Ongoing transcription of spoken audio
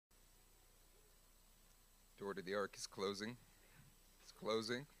Door to the ark is closing. It's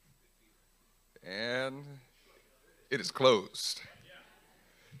closing. And it is closed.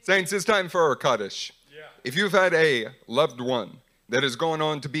 Saints, it's time for our Kaddish. If you've had a loved one that has gone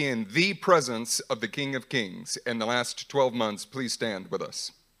on to be in the presence of the King of Kings in the last 12 months, please stand with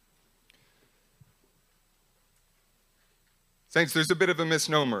us. Saints, there's a bit of a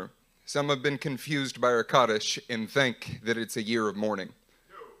misnomer. Some have been confused by our Kaddish and think that it's a year of mourning.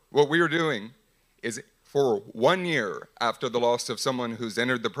 What we are doing is, for 1 year after the loss of someone who's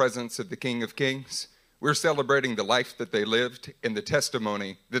entered the presence of the King of Kings, we're celebrating the life that they lived and the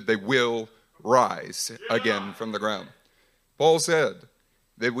testimony that they will rise again from the ground. Paul said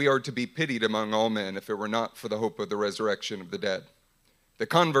that we are to be pitied among all men if it were not for the hope of the resurrection of the dead. The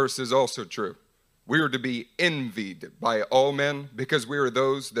converse is also true. We are to be envied by all men because we are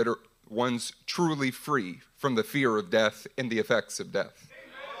those that are ones truly free from the fear of death and the effects of death.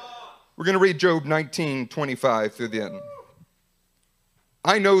 We're going to read Job 19:25 through the end.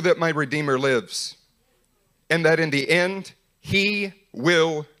 I know that my Redeemer lives, and that in the end he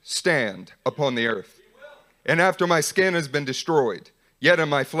will stand upon the earth. And after my skin has been destroyed, yet in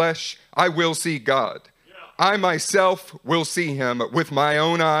my flesh I will see God. I myself will see him with my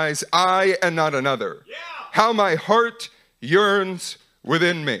own eyes, I and not another. How my heart yearns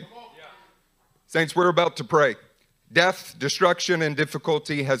within me. Saints, we're about to pray. Death, destruction, and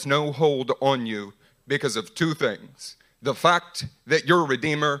difficulty has no hold on you because of two things. The fact that your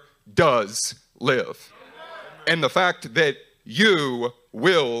Redeemer does live, and the fact that you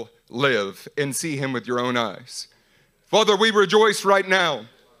will live and see him with your own eyes. Father, we rejoice right now,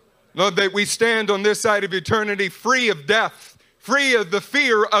 Lord, that we stand on this side of eternity free of death, free of the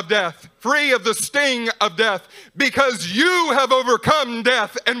fear of death, free of the sting of death, because you have overcome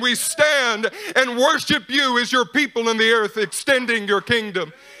death, and we stand and worship you as your people in the earth, extending your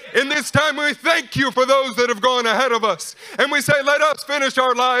kingdom. In this time, we thank you for those that have gone ahead of us. And we say, let us finish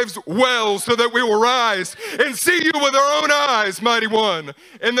our lives well so that we will rise and see you with our own eyes, mighty one.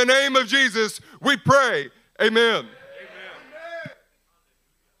 In the name of Jesus, we pray. Amen.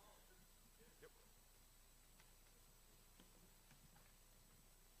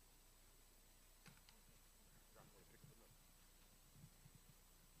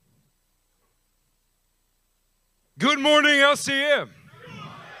 Good morning, LCM.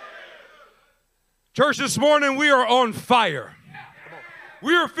 Church, this morning we are on fire.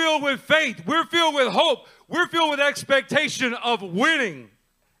 We are filled with faith. We're filled with hope. We're filled with expectation of winning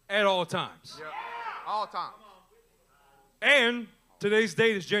at all times. Yeah. All times. And today's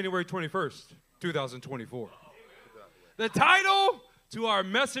date is January 21st, 2024. The title to our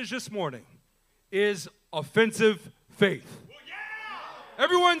message this morning is Offensive Faith.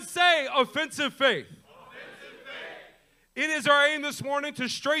 Everyone say offensive faith. It is our aim this morning to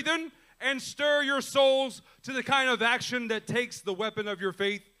strengthen and stir your souls to the kind of action that takes the weapon of your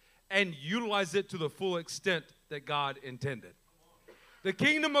faith and utilize it to the full extent that God intended. The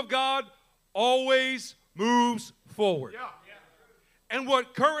kingdom of God always moves forward. And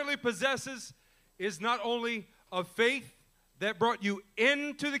what currently possesses is not only a faith that brought you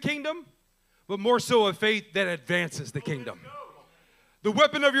into the kingdom, but more so a faith that advances the kingdom. The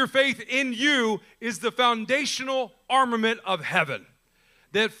weapon of your faith in you is the foundational armament of heaven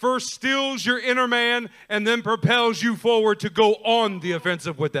that first steals your inner man and then propels you forward to go on the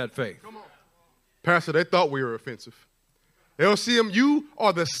offensive with that faith. Pastor, they thought we were offensive. LCM, you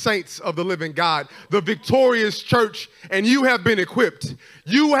are the saints of the living God, the victorious church, and you have been equipped.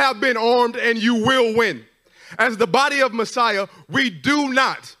 You have been armed, and you will win. As the body of Messiah, we do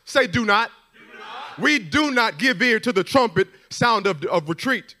not, say do not. We do not give ear to the trumpet sound of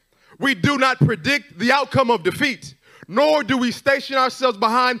retreat. We do not predict the outcome of defeat, nor do we station ourselves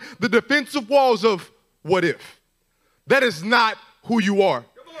behind the defensive walls of what if. That is not who you are.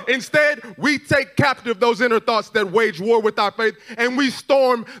 Instead, we take captive those inner thoughts that wage war with our faith, and we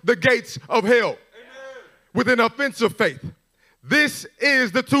storm the gates of hell with an offensive faith. This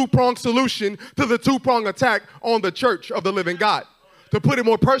is the two-pronged solution to the two-pronged attack on the church of the living God. To put it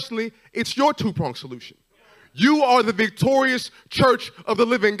more personally, it's your two-pronged solution. You are the victorious church of the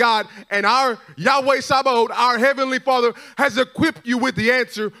living God, and our Yahweh Sabaoth, our heavenly Father, has equipped you with the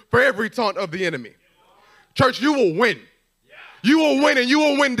answer for every taunt of the enemy. Church, you will win. You will win, and you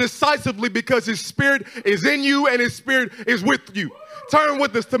will win decisively because his spirit is in you and his spirit is with you. Turn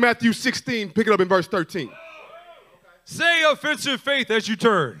with us to Matthew 16, pick it up in verse 13. Say offensive faith as you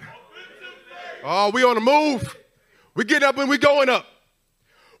turn. Oh, we on the move. We get up and we going up.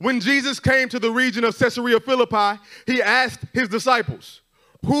 When Jesus came to the region of Caesarea Philippi, he asked his disciples,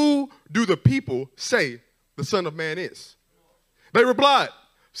 "Who do the people say the Son of Man is?" They replied,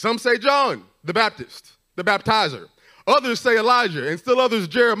 "Some say John the Baptist, the baptizer. Others say Elijah, and still others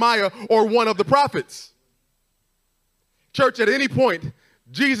Jeremiah or one of the prophets. Church, at any point,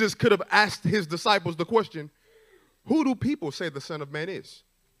 Jesus could have asked his disciples the question, who do people say the Son of Man is?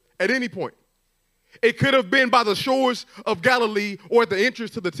 At any point. It could have been by the shores of Galilee or at the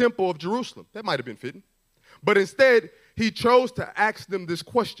entrance to the temple of Jerusalem. That might have been fitting. But instead, he chose to ask them this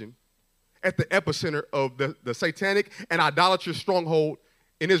question at the epicenter of the satanic and idolatrous stronghold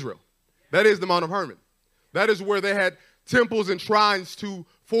in Israel. That is the Mount of Hermon. That is where they had temples and shrines to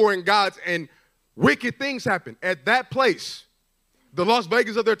foreign gods, and wicked things happened. At that place, the Las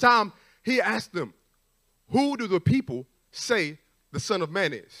Vegas of their time, he asked them, who do the people say the Son of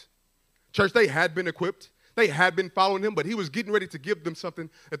Man is? Church, they had been equipped. They had been following him, but he was getting ready to give them something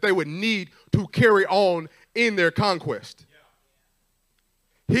that they would need to carry on in their conquest.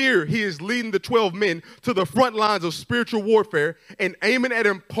 Here, he is leading the 12 men to the front lines of spiritual warfare and aiming at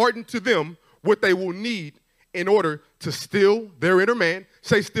imparting to them what they will need in order to still their inner man,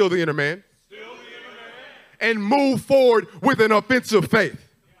 say still the inner man, and move forward with an offensive faith.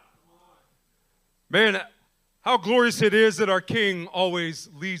 Man, how glorious it is that our King always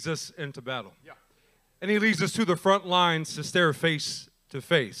leads us into battle. Yeah. And he leads us to the front lines to stare face to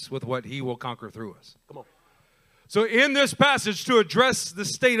face with what he will conquer through us. Come on. So in this passage, to address the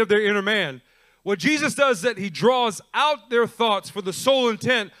state of their inner man, what Jesus does is that he draws out their thoughts for the sole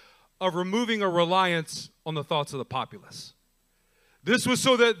intent of removing a reliance on the thoughts of the populace. This was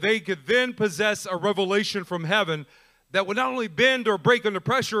so that they could then possess a revelation from heaven that would not only bend or break under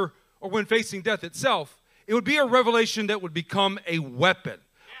pressure or when facing death itself, it would be a revelation that would become a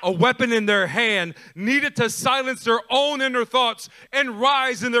weapon in their hand, needed to silence their own inner thoughts and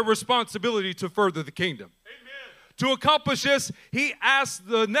rise in their responsibility to further the kingdom. Amen. To accomplish this, he asked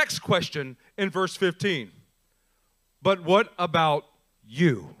the next question in verse 15. But what about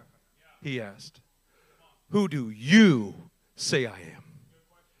you? He asked. Who do you say I am?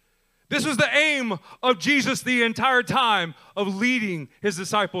 This was the aim of Jesus the entire time of leading his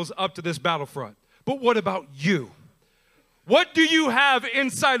disciples up to this battlefront. But what about you? What do you have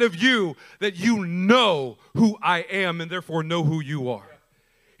inside of you that you know who I am and therefore know who you are?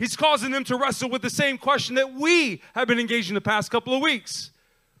 He's causing them to wrestle with the same question that we have been engaged in the past couple of weeks.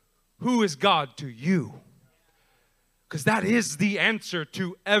 Who is God to you? Because that is the answer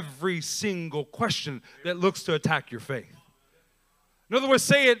to every single question that looks to attack your faith. In other words,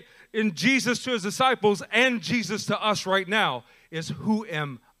 say it in Jesus to his disciples and Jesus to us right now is, who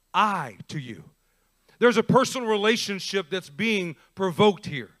am I to you? There's a personal relationship that's being provoked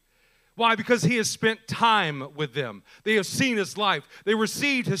here. Why? Because he has spent time with them. They have seen his life. They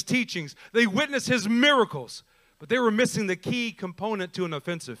received his teachings. They witnessed his miracles. But they were missing the key component to an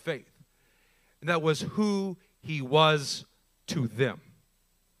offensive faith. And that was who he was to them.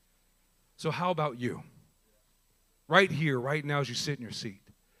 So how about you? Right here, right now as you sit in your seat.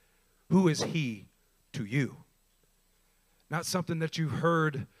 Who is he to you? Not something that you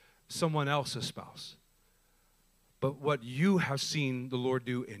heard someone else espouse, but what you have seen the Lord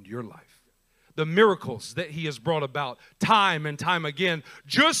do in your life. The miracles that he has brought about time and time again.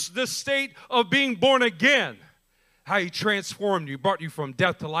 Just the state of being born again. How he transformed you, brought you from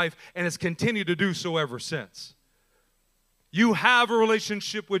death to life, and has continued to do so ever since. You have a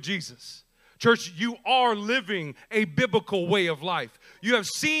relationship with Jesus. Church, you are living a biblical way of life. You have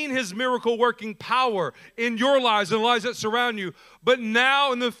seen his miracle working power in your lives and the lives that surround you. But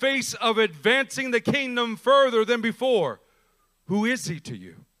now in the face of advancing the kingdom further than before, who is he to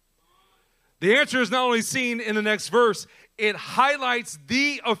you? The answer is not only seen in the next verse, it highlights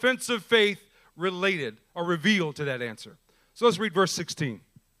the offensive faith related or revealed to that answer. So let's read verse 16.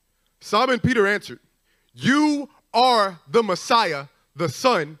 Simon Peter answered, you are the Messiah, the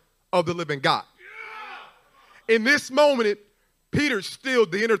Son of the living God. Yeah. In this moment, Peter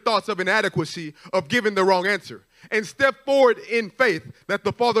stilled the inner thoughts of inadequacy of giving the wrong answer and stepped forward in faith that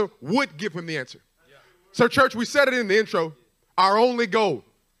the Father would give him the answer. Yeah. So church, we said it in the intro, our only goal,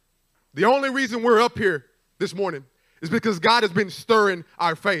 the only reason we're up here this morning is because God has been stirring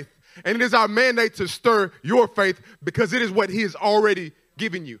our faith. And it is our mandate to stir your faith because it is what he has already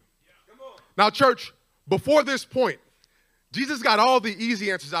given you. Yeah. Now church, before this point, Jesus got all the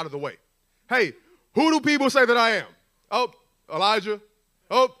easy answers out of the way. Hey, who do people say that I am? Oh, Elijah.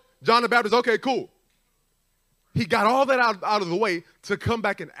 Oh, John the Baptist. Okay, cool. He got all that out of the way to come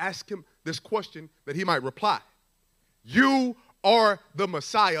back and ask him this question that he might reply. You are the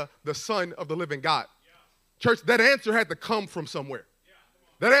Messiah, the Son of the living God. Yeah. Church, that answer had to come from somewhere.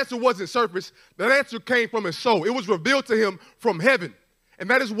 Yeah, that answer wasn't surface. That answer came from his soul. It was revealed to him from heaven. And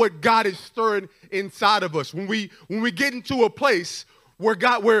that is what God is stirring inside of us. When we get into a place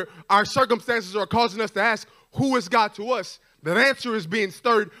where our circumstances are causing us to ask, who is God to us? That answer is being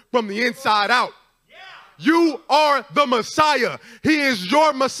stirred from the inside out. You are the Messiah. He is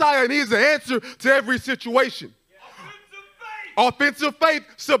your Messiah, and he is the answer to every situation. Offensive faith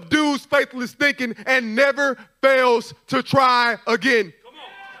subdues faithless thinking and never fails to try again.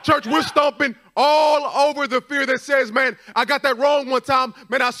 Church, we're stomping all over the fear that says, man, I got that wrong one time.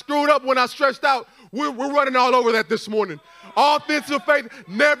 Man, I screwed up when I stretched out. We're running all over that this morning. Offensive faith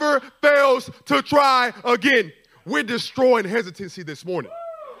never fails to try again. We're destroying hesitancy this morning.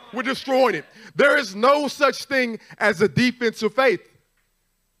 We're destroying it. There is no such thing as a defensive faith.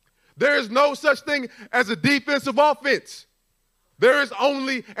 There is no such thing as a defensive offense. There is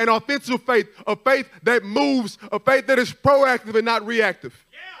only an offensive faith, a faith that moves, a faith that is proactive and not reactive.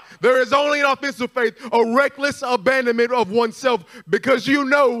 There is only an offensive faith, a reckless abandonment of oneself, because you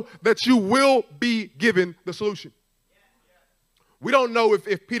know that you will be given the solution. We don't know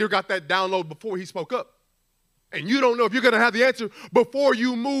if Peter got that download before he spoke up. And you don't know if you're going to have the answer before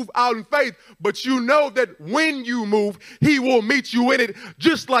you move out in faith. But you know that when you move, he will meet you in it,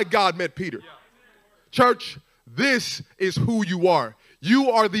 just like God met Peter. Church, this is who you are. You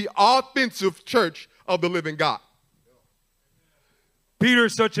are the offensive church of the living God. Peter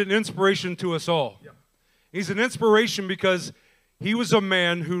is such an inspiration to us all. He's an inspiration because he was a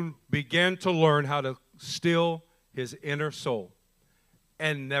man who began to learn how to still his inner soul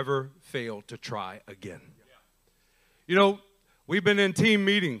and never failed to try again. You know, we've been in team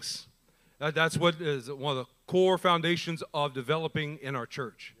meetings. That's what is one of the core foundations of developing in our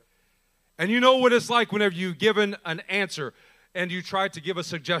church. And you know what it's like whenever you've given an answer and you try to give a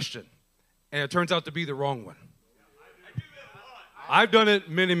suggestion and it turns out to be the wrong one. I've done it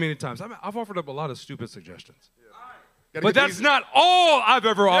many, many times. I've offered up a lot of stupid suggestions. But that's not all I've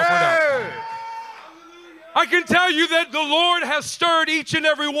ever offered up. I can tell you that the Lord has stirred each and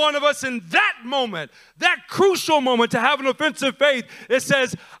every one of us in that moment, that crucial moment, to have an offensive faith that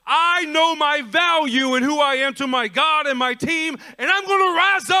says, I know my value and who I am to my God and my team, and I'm going to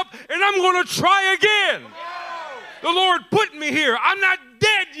rise up and I'm going to try again. The Lord put me here. I'm not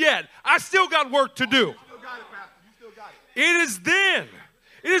dead yet. I still got work to do. It is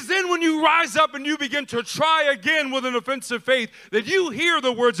then when you rise up and you begin to try again with an offensive faith that you hear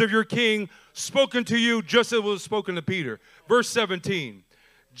the words of your King spoken to you just as it was spoken to Peter. Verse 17,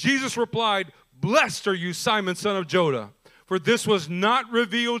 Jesus replied, "Blessed are you, Simon, son of Jonah, for this was not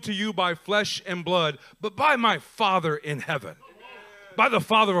revealed to you by flesh and blood, but by my Father in heaven." By the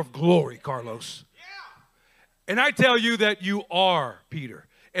Father of glory, Carlos. And I tell you that you are Peter.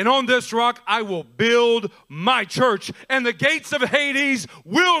 And on this rock I will build my church, and the gates of Hades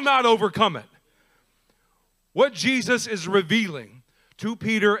will not overcome it. What Jesus is revealing to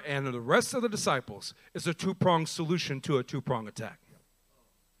Peter and the rest of the disciples is a two-pronged solution to a two-pronged attack.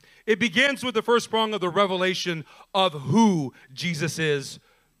 It begins with the first prong of the revelation of who Jesus is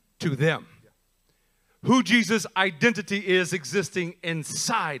to them. Who Jesus' identity is existing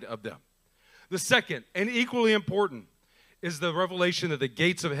inside of them. The second, and equally important, is the revelation that the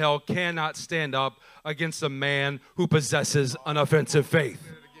gates of hell cannot stand up against a man who possesses an offensive faith.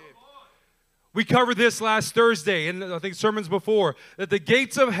 We covered this last Thursday, and I think sermons before, that the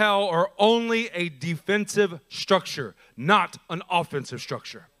gates of hell are only a defensive structure, not an offensive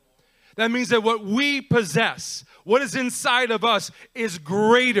structure. That means that what we possess, what is inside of us, is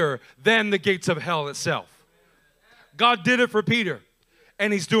greater than the gates of hell itself. God did it for Peter,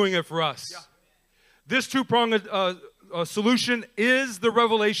 and he's doing it for us. This two-pronged solution is the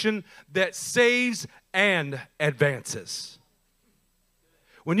revelation that saves and advances.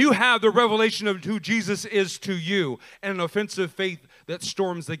 When you have the revelation of who Jesus is to you and an offensive faith that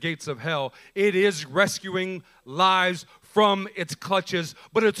storms the gates of hell, it is rescuing lives from its clutches,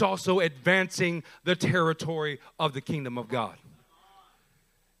 but it's also advancing the territory of the kingdom of God.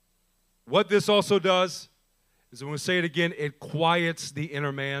 What this also does is, when we say it again, it quiets the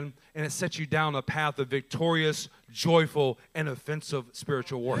inner man and it sets you down a path of victorious, joyful, and offensive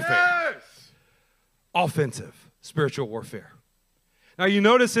spiritual warfare. Offensive spiritual warfare. Now, you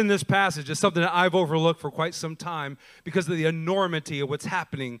notice in this passage, it's something that I've overlooked for quite some time because of the enormity of what's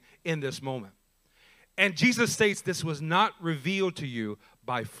happening in this moment. And Jesus states this was not revealed to you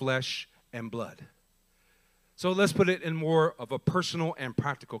by flesh and blood. So let's put it in more of a personal and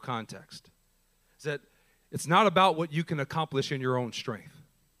practical context. Is that it's not about what you can accomplish in your own strength.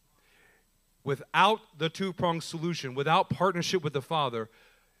 Without the two-pronged solution, without partnership with the Father,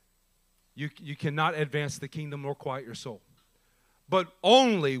 you cannot advance the kingdom nor quiet your soul. But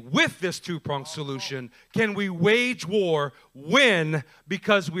only with this two-pronged solution can we wage war, win,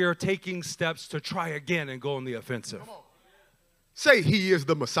 because we are taking steps to try again and go on the offensive. Say, he is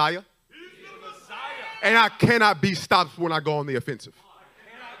the Messiah. He's the Messiah. And I cannot be stopped when I go on the offensive.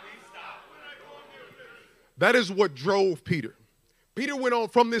 That is what drove Peter. Peter went on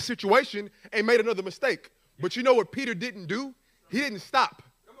from this situation and made another mistake. But you know what Peter didn't do? He didn't stop.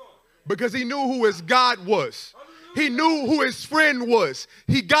 Because he knew who his God was. He knew who his friend was.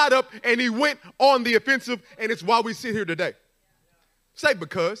 He got up and he went on the offensive, and it's why we sit here today. Say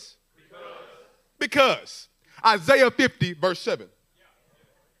because. Because. Isaiah 50, verse 7.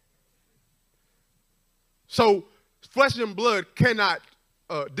 So flesh and blood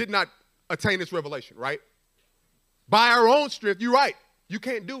did not attain this revelation, right? By our own strength, you're right. You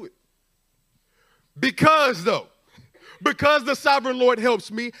can't do it. Because the sovereign Lord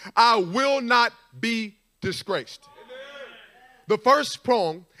helps me, I will not be disgraced. Amen. The first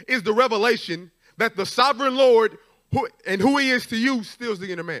prong is the revelation that the sovereign Lord who he is to you steals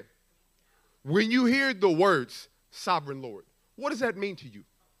the inner man. When you hear the words sovereign Lord, what does that mean to you?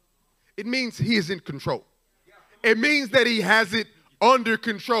 It means he is in control. It means that he has it under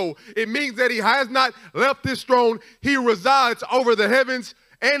control. It means that he has not left his throne. He resides over the heavens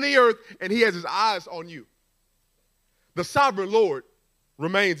and the earth, and he has his eyes on you. The sovereign Lord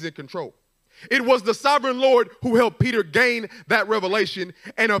remains in control. It was the sovereign Lord who helped Peter gain that revelation,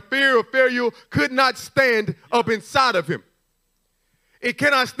 and a fear of failure could not stand up inside of him. It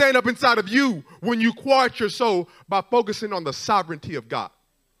cannot stand up inside of you when you quiet your soul by focusing on the sovereignty of God.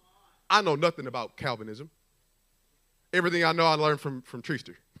 I know nothing about Calvinism. Everything I know I learned from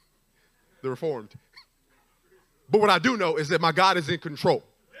Treaster, the Reformed. But what I do know is that my God is in control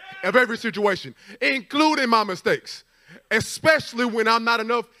of every situation, including my mistakes, especially when I'm not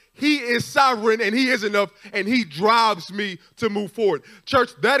enough. He is sovereign and he is enough, and he drives me to move forward.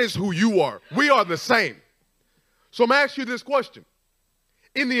 Church, that is who you are. We are the same. So I'm going to ask you this question.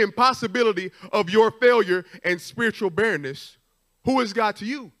 In the impossibility of your failure and spiritual barrenness, who is God to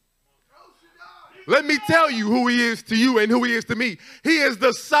you? Let me tell you who he is to you and who he is to me. He is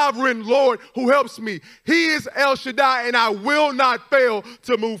the sovereign Lord who helps me. He is El Shaddai, and I will not fail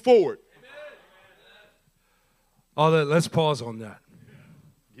to move forward. Let's pause on that.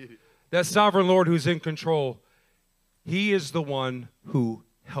 That sovereign Lord who's in control, he is the one who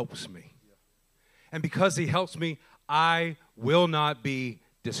helps me. And because he helps me, I will not be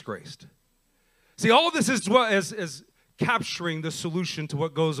disgraced. See, all this is capturing the solution to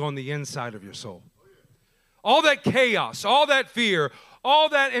what goes on the inside of your soul. All that chaos, all that fear, all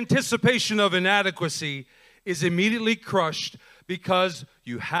that anticipation of inadequacy is immediately crushed because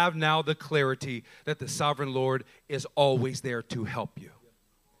you have now the clarity that the sovereign Lord is always there to help you.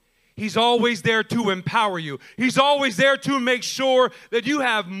 He's always there to empower you. He's always there to make sure that you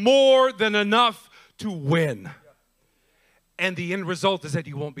have more than enough to win. And the end result is that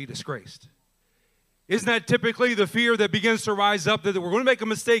you won't be disgraced. Isn't that typically the fear that begins to rise up, that we're going to make a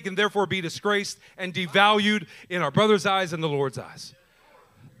mistake and therefore be disgraced and devalued in our brother's eyes and the Lord's eyes?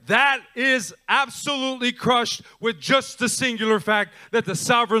 That is absolutely crushed with just the singular fact that the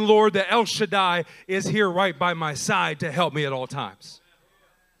sovereign Lord, the El Shaddai, is here right by my side to help me at all times.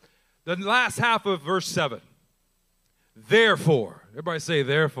 The last half of verse 7. Therefore, everybody say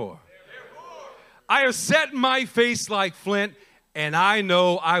therefore. I have set my face like flint, and I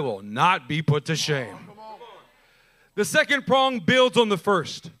know I will not be put to shame. The second prong builds on the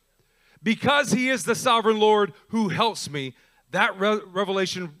first. Because he is the sovereign Lord who helps me, that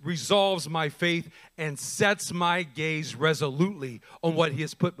revelation resolves my faith and sets my gaze resolutely on what he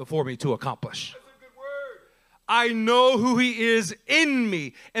has put before me to accomplish. I know who he is in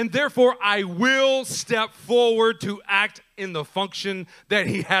me, and therefore I will step forward to act in the function that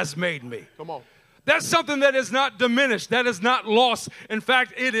he has made me. Come on. That's something that is not diminished, that is not lost. In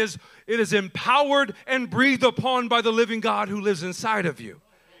fact, it is empowered and breathed upon by the living God who lives inside of you.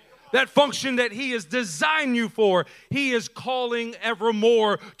 That function that he has designed you for, he is calling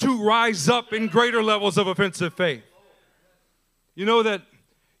evermore to rise up in greater levels of offensive faith. You know that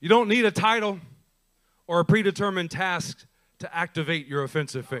you don't need a title or a predetermined task to activate your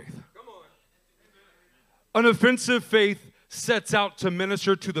offensive faith. An offensive faith sets out to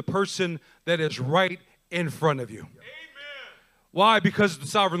minister to the person that is right in front of you. Amen. Why? Because the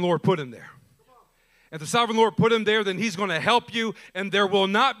sovereign Lord put him there. If the sovereign Lord put him there, then he's going to help you, and there will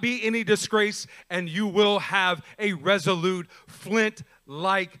not be any disgrace, and you will have a resolute,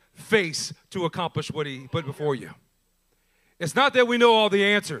 flint-like face to accomplish what he put before you. It's not that we know all the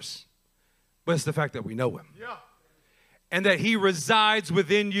answers, but it's the fact that we know him. Yeah. And that he resides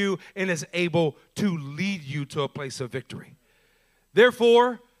within you and is able to lead you to a place of victory.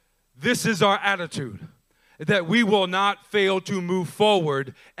 Therefore, this is our attitude. that we will not fail to move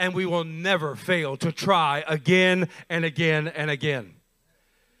forward, and we will never fail to try again and again and again.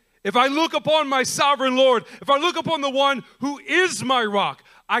 If I look upon my sovereign Lord, if I look upon the one who is my rock,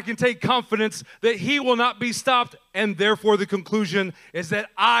 I can take confidence that he will not be stopped, and therefore the conclusion is that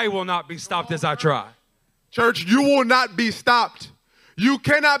I will not be stopped as I try. Church, you will not be stopped. You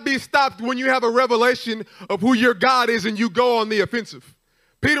cannot be stopped when you have a revelation of who your God is and you go on the offensive.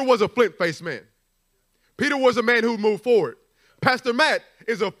 Peter was a flint-faced man. Peter was a man who moved forward. Pastor Matt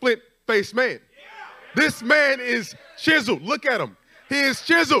is a flint-faced man. This man is chiseled. Look at him. He is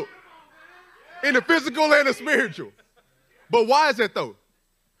chiseled in the physical and the spiritual. But why is that though?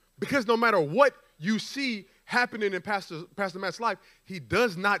 Because no matter what you see happening in Pastor Matt's life, he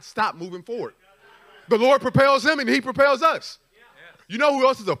does not stop moving forward. The Lord propels him and he propels us. You know who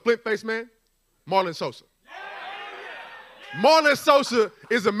else is a flint-faced man? Marlon Sosa. Marlon Sosa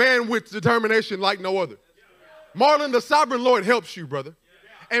is a man with determination like no other. Marlon, the sovereign Lord helps you, brother.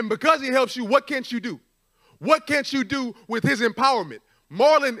 And because he helps you, what can't you do? What can't you do with his empowerment?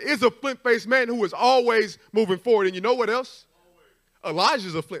 Marlon is a flint-faced man who is always moving forward. And you know what else?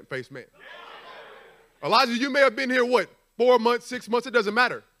 Elijah's a flint-faced man. Elijah, you may have been here, 4 months, 6 months, it doesn't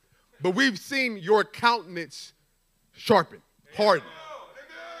matter. But we've seen your countenance sharpen, harden.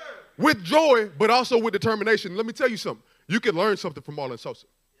 With joy, but also with determination. Let me tell you something. You can learn something from Marlon Sosa.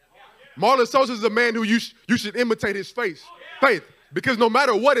 Marlon Sosa is a man who you should imitate his faith. Because no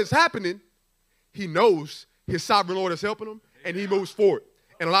matter what is happening, he knows his sovereign Lord is helping him, and he moves forward.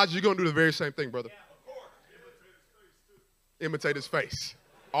 And Elijah, you're going to do the very same thing, brother. Imitate his face.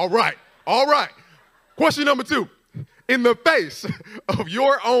 All right. All right. Question number 2. In the face of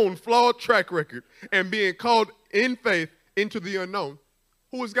your own flawed track record and being called in faith into the unknown,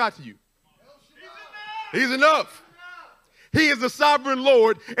 who is God to you? He's enough. He is the sovereign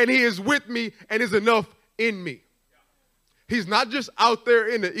Lord, and he is with me and is enough in me. He's not just out there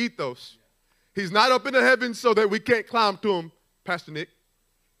in the ethos. He's not up in the heavens so that we can't climb to him, Pastor Nick.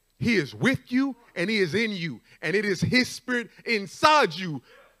 He is with you and he is in you, and it is his spirit inside you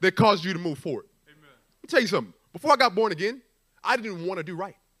that caused you to move forward. Amen. Let me tell you something. Before I got born again, I didn't want to do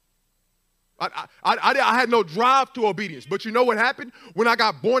right. I had no drive to obedience. But you know what happened? When I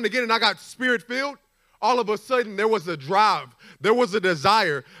got born again and I got spirit-filled, all of a sudden there was a drive. There was a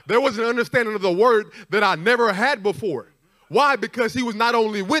desire. There was an understanding of the word that I never had before. Why? Because he was not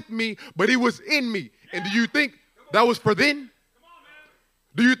only with me, but he was in me. And do you think that was for then?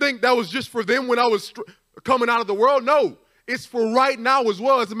 Do you think that was just for them when I was coming out of the world? No. It's for right now as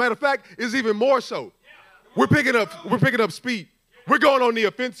well. As a matter of fact, it's even more so. We're picking up speed. We're going on the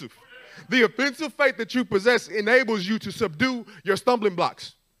offensive. The offensive faith that you possess enables you to subdue your stumbling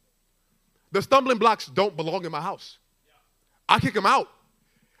blocks. The stumbling blocks don't belong in my house. I kick them out.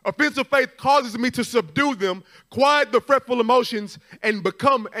 Offensive faith causes me to subdue them, quiet the fretful emotions, and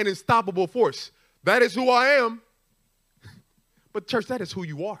become an unstoppable force. That is who I am. But church, that is who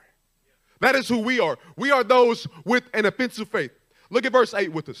you are. That is who we are. We are those with an offensive faith. Look at verse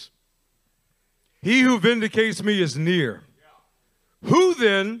 8 with us. He who vindicates me is near. Who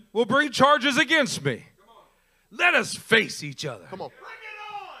then will bring charges against me? Let us face each other. Come on.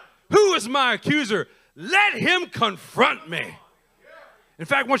 Who is my accuser? Let him confront me. In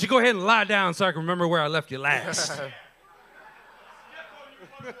fact, why don't you go ahead and lie down so I can remember where I left you last.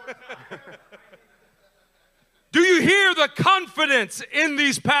 Do you hear the confidence in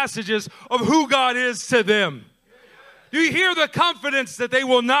these passages of who God is to them? Do you hear the confidence that they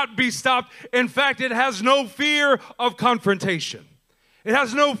will not be stopped? In fact, it has no fear of confrontation. It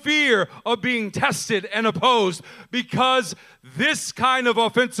has no fear of being tested and opposed, because this kind of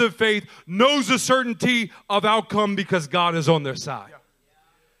offensive faith knows the certainty of outcome because God is on their side. Yeah.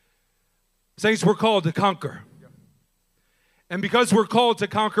 Saints, we're called to conquer. Yeah. And because we're called to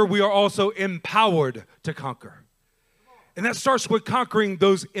conquer, we are also empowered to conquer. And that starts with conquering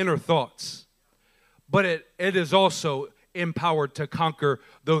those inner thoughts. But it is also empowered to conquer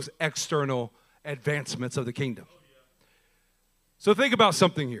those external advancements of the kingdom. So think about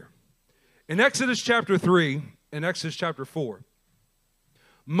something here. In Exodus chapter 3 and Exodus chapter 4,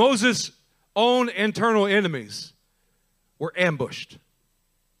 Moses' own internal enemies were ambushed.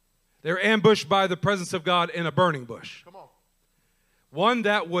 They were ambushed by the presence of God in a burning bush. Come on. One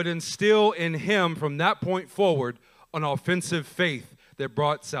that would instill in him from that point forward an offensive faith that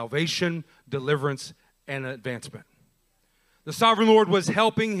brought salvation, deliverance, and advancement. The sovereign Lord was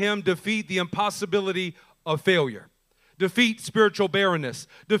helping him defeat the impossibility of failure, defeat spiritual barrenness,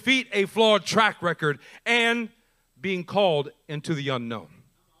 defeat a flawed track record, and being called into the unknown.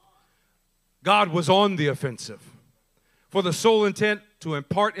 God was on the offensive for the sole intent to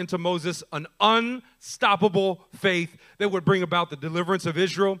impart into Moses an unstoppable faith that would bring about the deliverance of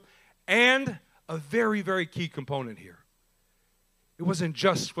Israel. And a very, very key component here. It wasn't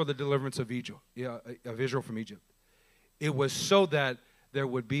just for the deliverance of Israel from Egypt. It was so that there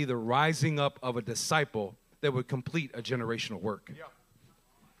would be the rising up of a disciple that would complete a generational work. Yeah.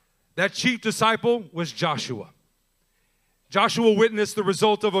 That chief disciple was Joshua. Joshua witnessed the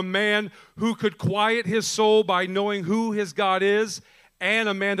result of a man who could quiet his soul by knowing who his God is, and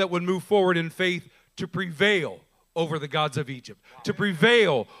a man that would move forward in faith to prevail over the gods of Egypt, to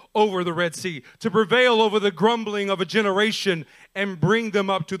prevail over the Red Sea, to prevail over the grumbling of a generation and bring them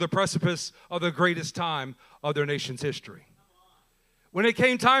up to the precipice of the greatest time of their nation's history. When it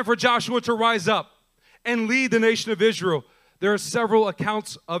came time for Joshua to rise up and lead the nation of Israel, there are several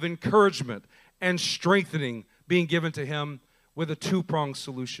accounts of encouragement and strengthening being given to him with a two-pronged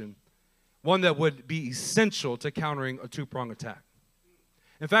solution, one that would be essential to countering a two-pronged attack.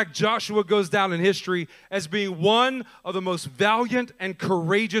 In fact, Joshua goes down in history as being one of the most valiant and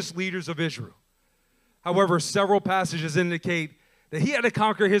courageous leaders of Israel. However, several passages indicate that he had to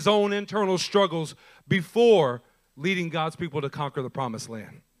conquer his own internal struggles before leading God's people to conquer the promised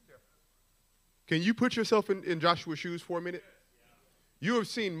land. Can you put yourself in Joshua's shoes for a minute? You have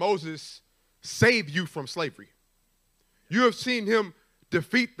seen Moses save you from slavery. You have seen him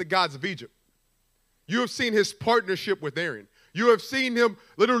defeat the gods of Egypt. You have seen his partnership with Aaron. You have seen him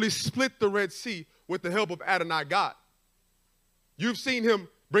literally split the Red Sea with the help of Adonai God. You've seen him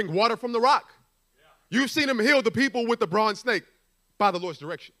bring water from the rock. You've seen him heal the people with the bronze snake by the Lord's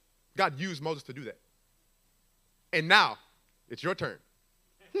direction. God used Moses to do that. And now, it's your turn.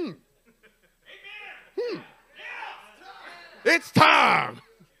 It's time.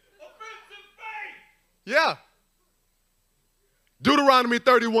 Yeah. Deuteronomy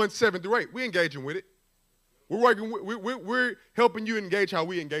 31:7-8. We're engaging with it. We're helping you engage how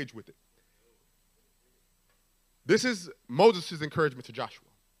we engage with it. This is Moses' encouragement to Joshua.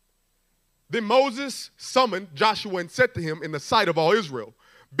 Then Moses summoned Joshua and said to him in the sight of all Israel,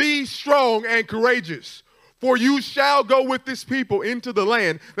 "Be strong and courageous, for you shall go with this people into the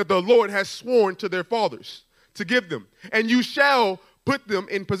land that the Lord has sworn to their fathers to give them, and you shall put them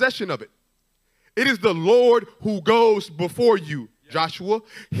in possession of it. It is the Lord who goes before you, Joshua.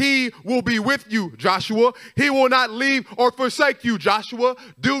 He will be with you, Joshua. He will not leave or forsake you, Joshua.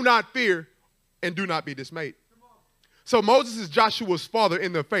 Do not fear and do not be dismayed." So Moses is Joshua's father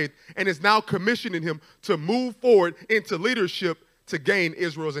in the faith and is now commissioning him to move forward into leadership to gain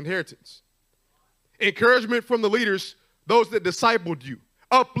Israel's inheritance. Encouragement from the leaders, those that discipled you,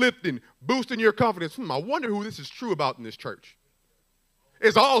 uplifting, boosting your confidence. I wonder who this is true about in this church.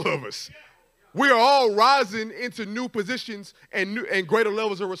 It's all of us. We are all rising into new positions and greater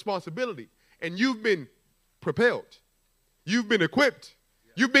levels of responsibility. And you've been propelled. You've been equipped.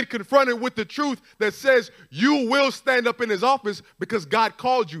 You've been confronted with the truth that says you will stand up in his office because God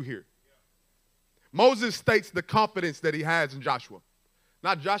called you here. Moses states the confidence that he has in Joshua.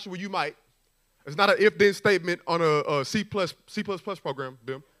 Not Joshua, you might. It's not an if-then statement on a C++ program,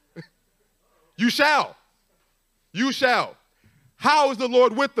 Bim. You shall. You shall. How is the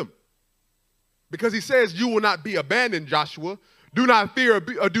Lord with them? Because he says you will not be abandoned, Joshua. Do not fear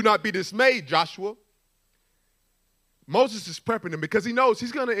or do not be dismayed, Joshua. Moses is prepping him because he knows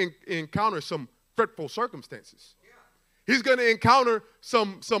he's going to encounter some fretful circumstances. He's going to encounter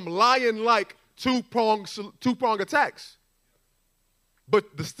some lion-like two-prong attacks.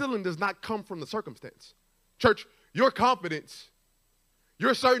 But the stealing does not come from the circumstance. Church, your confidence,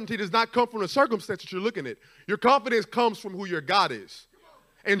 your certainty does not come from the circumstance that you're looking at. Your confidence comes from who your God is.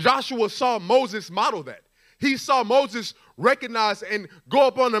 And Joshua saw Moses model that. He saw Moses recognize and go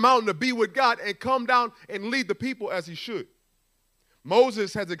up on the mountain to be with God and come down and lead the people as he should.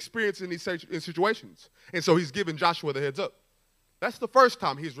 Moses has experience in these situations. And so he's giving Joshua the heads up. That's the first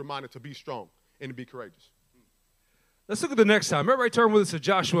time he's reminded to be strong and to be courageous. Let's look at the next time. Everybody turn with us to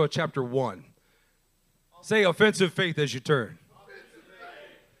Joshua chapter 1. Say offensive faith as you turn.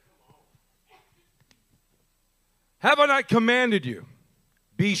 Have I not commanded you?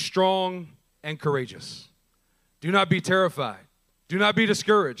 Be strong and courageous. Do not be terrified. Do not be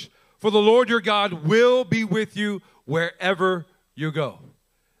discouraged. For the Lord your God will be with you wherever you go.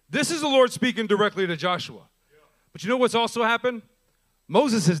 This is the Lord speaking directly to Joshua. But you know what's also happened?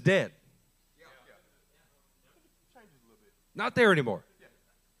 Moses is dead. Not there anymore.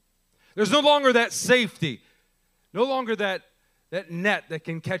 There's no longer that safety. No longer that net that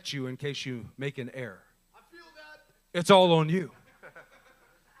can catch you in case you make an error. It's all on you.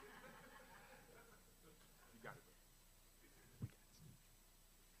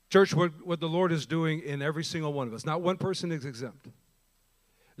 Church, what the Lord is doing in every single one of us, not one person is exempt,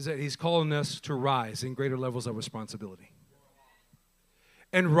 is that he's calling us to rise in greater levels of responsibility.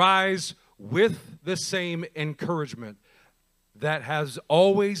 And rise with the same encouragement that has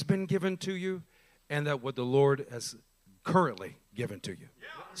always been given to you and that what the Lord has currently given to you,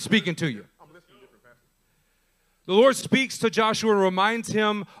 speaking to you. The Lord speaks to Joshua and reminds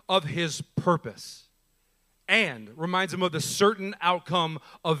him of his purpose and reminds him of the certain outcome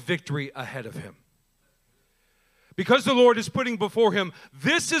of victory ahead of him. Because the Lord is putting before him,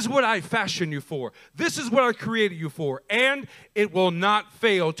 this is what I fashioned you for. This is what I created you for. And it will not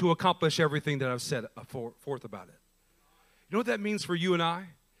fail to accomplish everything that I've set forth about it. You know what that means for you and I?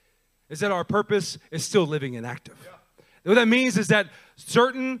 Is that our purpose is still living and active. Yeah. What that means is that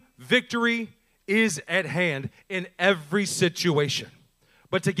certain victory is at hand in every situation.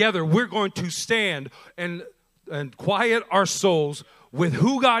 But together we're going to stand and quiet our souls with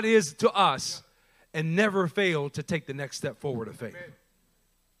who God is to us and never fail to take the next step forward of faith. Amen.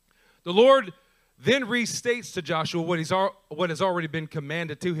 The Lord then restates to Joshua what has already been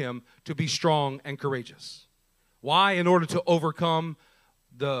commanded to him, to be strong and courageous. Why? In order to overcome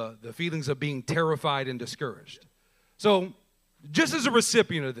the feelings of being terrified and discouraged. So, just as a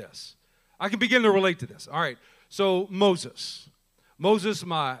recipient of this, I can begin to relate to this. All right, so Moses,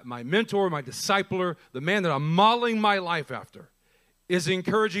 my mentor, my discipler, the man that I'm modeling my life after, is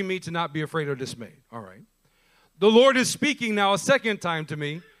encouraging me to not be afraid or dismayed. All right. The Lord is speaking now a second time to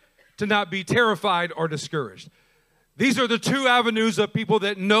me to not be terrified or discouraged. These are the two avenues of people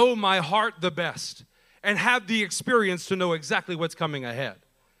that know my heart the best and have the experience to know exactly what's coming ahead.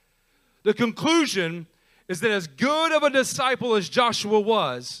 The conclusion is that as good of a disciple as Joshua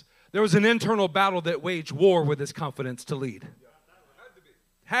was, there was an internal battle that waged war with his confidence to lead.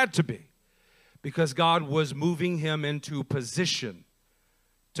 Had to be. Because God was moving him into position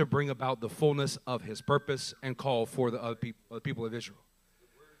to bring about the fullness of his purpose and call for the people of Israel.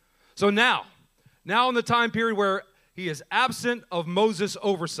 So now in the time period where he is absent of Moses'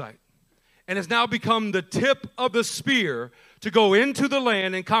 oversight and has now become the tip of the spear to go into the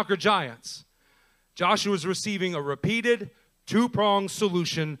land and conquer giants, Joshua is receiving a repeated two-pronged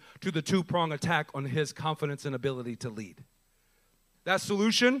solution to the two-pronged attack on his confidence and ability to lead. That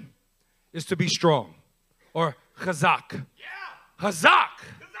solution is to be strong, or chazak. Chazak.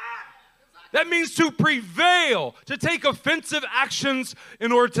 That means to prevail, to take offensive actions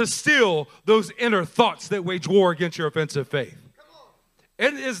in order to still those inner thoughts that wage war against your offensive faith.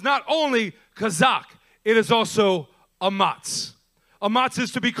 It is not only chazak, it is also amatz. Amatz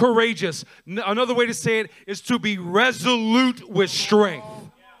is to be courageous. Another way to say it is to be resolute with strength.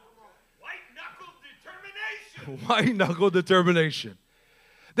 White-knuckle determination. White-knuckle determination.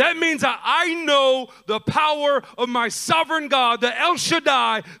 That means I know the power of my sovereign God, the El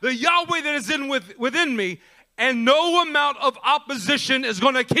Shaddai, the Yahweh that is within me, and no amount of opposition is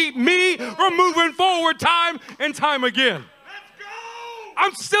going to keep me from moving forward time and time again. Let's go!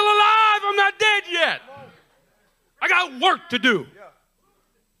 I'm still alive. I'm not dead yet. I got work to do.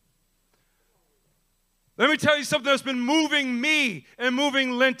 Let me tell you something that's been moving me and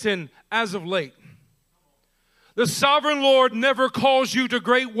moving Linton as of late. The sovereign Lord never calls you to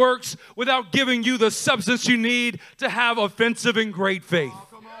great works without giving you the substance you need to have offensive and great faith.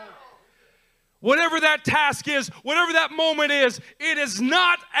 Whatever that task is, whatever that moment is, it is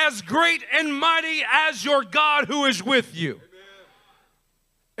not as great and mighty as your God who is with you. Amen.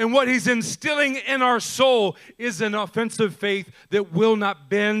 And what he's instilling in our soul is an offensive faith that will not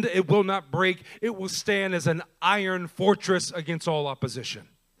bend, it will not break, it will stand as an iron fortress against all opposition.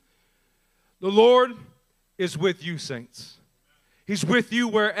 The Lord is with you, saints. He's with you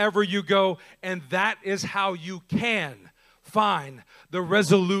wherever you go, and that is how you can find the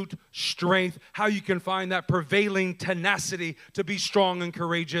resolute strength, how you can find that prevailing tenacity to be strong and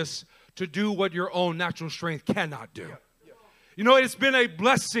courageous, to do what your own natural strength cannot do. You know, it's been a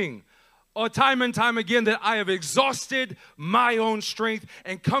blessing time and time again that I have exhausted my own strength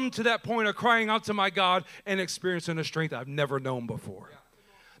and come to that point of crying out to my God and experiencing a strength I've never known before.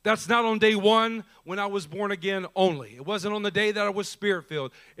 That's not on day one when I was born again only. It wasn't on the day that I was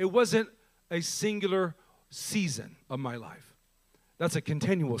spirit-filled. It wasn't a singular season of my life. That's a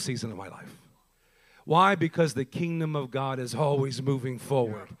continual season of my life. Why? Because the kingdom of God is always moving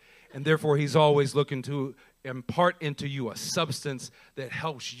forward. And therefore, he's always looking to impart into you a substance that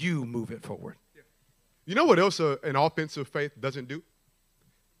helps you move it forward. You know what else an offensive faith doesn't do?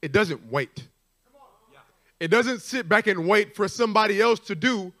 It doesn't wait. It doesn't sit back and wait for somebody else to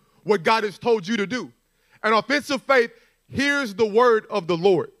do what God has told you to do. An offensive faith hears the word of the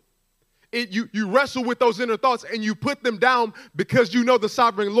Lord. you wrestle with those inner thoughts and you put them down because you know the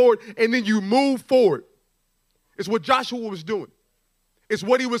sovereign Lord, and then you move forward. It's what Joshua was doing. It's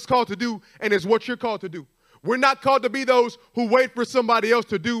what he was called to do, and it's what you're called to do. We're not called to be those who wait for somebody else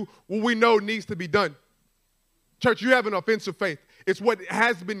to do what we know needs to be done. Church, you have an offensive faith. It's what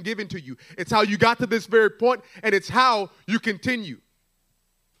has been given to you. It's how you got to this very point, and it's how you continue.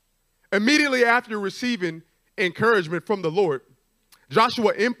 Immediately after receiving encouragement from the Lord,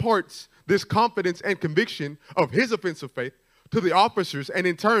 Joshua imparts this confidence and conviction of his offensive faith to the officers, and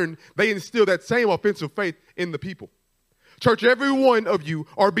in turn, they instill that same offensive faith in the people. Church, every one of you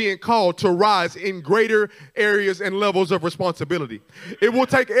are being called to rise in greater areas and levels of responsibility. It will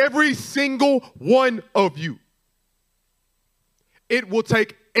take every single one of you. It will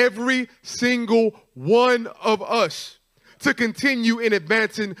take every single one of us to continue in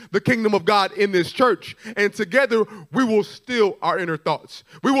advancing the kingdom of God in this church. And together, we will still our inner thoughts.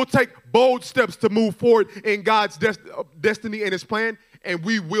 We will take bold steps to move forward in God's destiny and his plan, and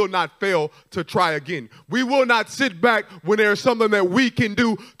we will not fail to try again. We will not sit back when there's something that we can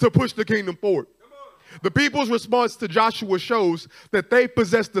do to push the kingdom forward. The people's response to Joshua shows that they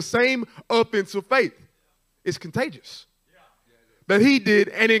possess the same offensive faith. It's contagious. That he did,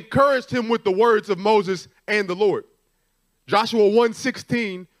 and encouraged him with the words of Moses and the Lord. Joshua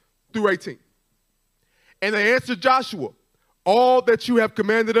 1:16 through 18. And they answered Joshua, all that you have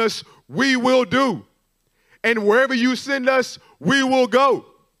commanded us, we will do. And wherever you send us, we will go.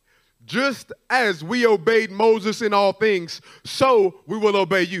 Just as we obeyed Moses in all things, so we will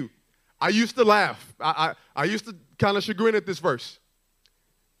obey you. I used to laugh. I used to kind of chagrin at this verse.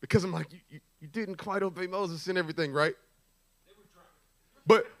 Because I'm like, you didn't quite obey Moses in everything, right?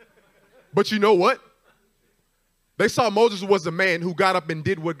 But you know what? They saw Moses was a man who got up and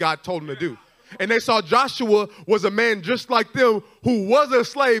did what God told him to do. And they saw Joshua was a man just like them, who was a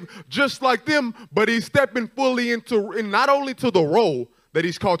slave just like them, but he's stepping fully into not only to the role that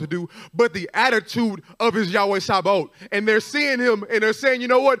he's called to do, but the attitude of his Yahweh Sabaoth. And they're seeing him and they're saying, you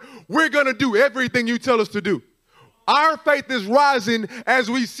know what? We're going to do everything you tell us to do. Our faith is rising as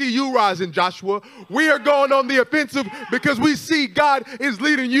we see you rising, Joshua. We are going on the offensive because we see God is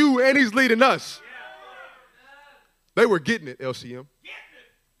leading you and he's leading us. They were getting it, LCM.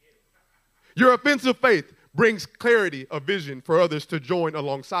 Your offensive faith brings clarity of vision for others to join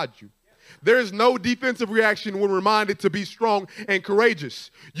alongside you. There is no defensive reaction when reminded to be strong and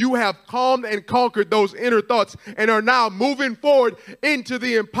courageous. You have calmed and conquered those inner thoughts and are now moving forward into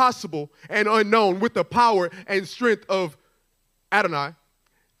the impossible and unknown with the power and strength of Adonai,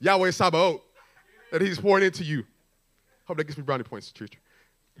 Yahweh Sabaoth, that he's pouring into you. Hope that gets me brownie points, teacher.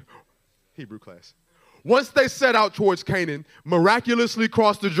 Hebrew class. Once they set out towards Canaan, miraculously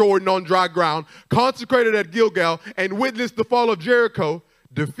crossed the Jordan on dry ground, consecrated at Gilgal, and witnessed the fall of Jericho,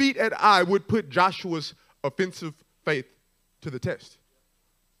 defeat at Ai would put Joshua's offensive faith to the test.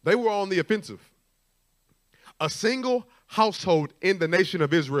 They were on the offensive. A single household in the nation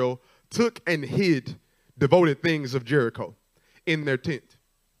of Israel took and hid devoted things of Jericho in their tent.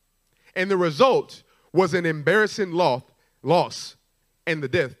 And the result was an embarrassing loss and the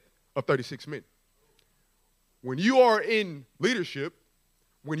death of 36 men. When you are in leadership,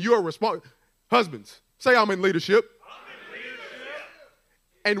 when you are husbands, say I'm in leadership.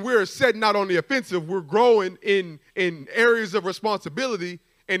 And we're setting out on the offensive, we're growing in areas of responsibility,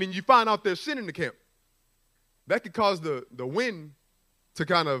 and then you find out there's sin in the camp. That could cause the wind to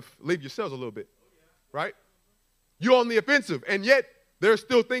kind of leave yourselves a little bit, right? You're on the offensive, and yet there's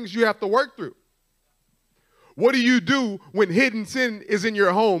still things you have to work through. What do you do when hidden sin is in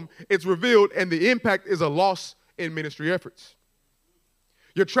your home, it's revealed, and the impact is a loss in ministry efforts?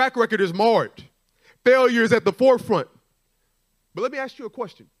 Your track record is marred. Failure is at the forefront. But let me ask you a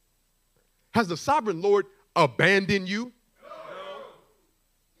question. Has the sovereign Lord abandoned you? No.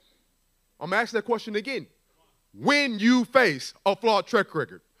 I'm going to ask that question again. When you face a flawed track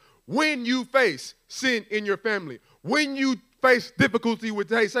record, when you face sin in your family, when you face difficulty with,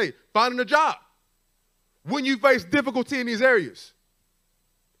 say, finding a job, when you face difficulty in these areas,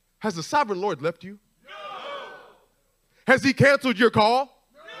 has the sovereign Lord left you? No. Has he canceled your call?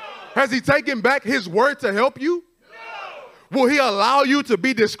 No. Has he taken back his word to help you? Will he allow you to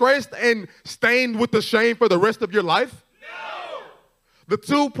be disgraced and stained with the shame for the rest of your life? No. The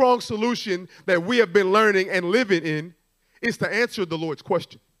two-pronged solution that we have been learning and living in is to answer the Lord's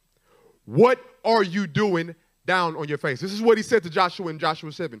question. What are you doing down on your face? This is what he said to Joshua in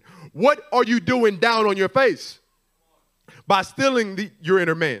Joshua 7. What are you doing down on your face? By stilling your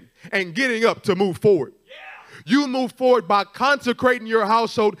inner man and getting up to move forward. Yeah. You move forward by consecrating your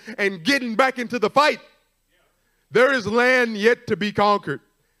household and getting back into the fight. There is land yet to be conquered,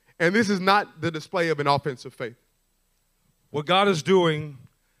 And this is not the display of an offensive faith. What God is doing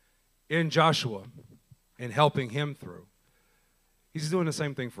in Joshua and helping him through, he's doing the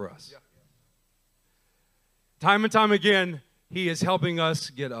same thing for us. Time and time again, he is helping us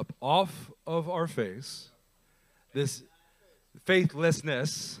get up off of our face, this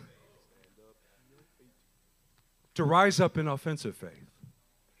faithlessness, to rise up in offensive faith.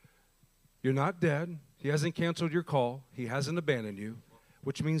 You're not dead. He hasn't canceled your call. He hasn't abandoned you,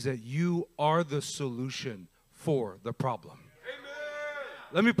 which means that you are the solution for the problem. Amen.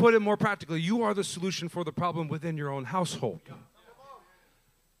 Let me put it more practically. You are the solution for the problem within your own household.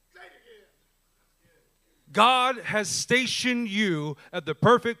 God has stationed you at the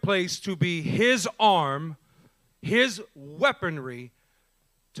perfect place to be his arm, his weaponry,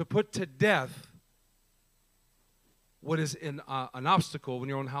 to put to death what is an obstacle in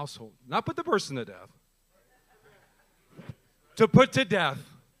your own household. Not put the person to death. To put to death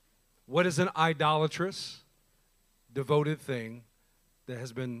what is an idolatrous, devoted thing that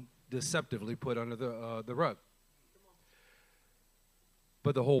has been deceptively put under the rug.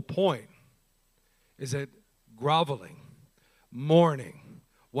 But the whole point is that groveling, mourning,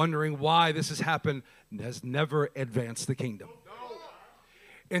 wondering why this has happened has never advanced the kingdom.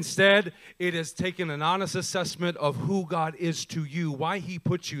 Instead, it has taken an honest assessment of who God is to you, why he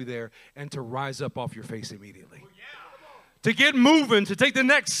put you there, and to rise up off your face immediately. To get moving, to take the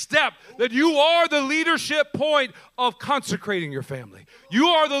next step, that you are the leadership point of consecrating your family. You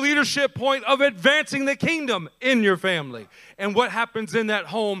are the leadership point of advancing the kingdom in your family. And what happens in that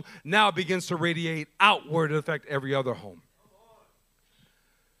home now begins to radiate outward and affect every other home.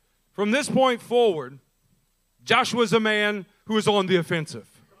 From this point forward, Joshua is a man who is on the offensive.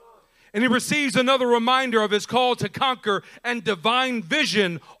 And he receives another reminder of his call to conquer and divine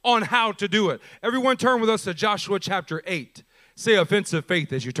vision on how to do it. Everyone turn with us to Joshua chapter 8. Say offensive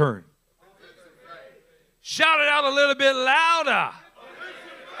faith as you turn. Shout it out a little bit louder.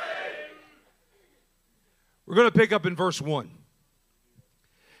 We're going to pick up in verse 1.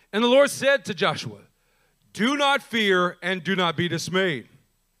 And the Lord said to Joshua, do not fear and do not be dismayed.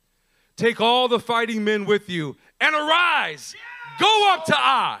 Take all the fighting men with you and arise. Go up to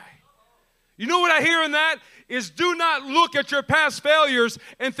Ai. You know what I hear in that? Is do not look at your past failures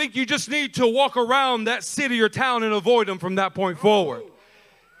and think you just need to walk around that city or town and avoid them from that point forward.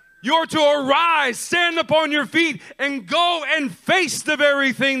 You're to arise, stand upon your feet, and go and face the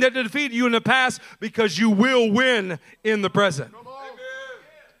very thing that defeated you in the past, because you will win in the present.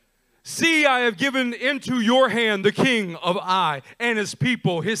 See, I have given into your hand the king of Ai and his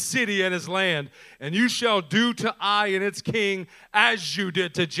people, his city and his land. And you shall do to Ai and its king as you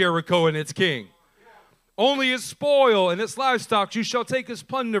did to Jericho and its king. Only its spoil and its livestock you shall take as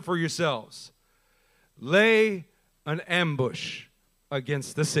plunder for yourselves. Lay an ambush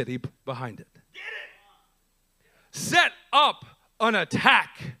against the city behind it. Set up an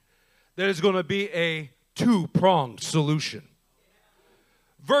attack that is going to be a two-pronged solution.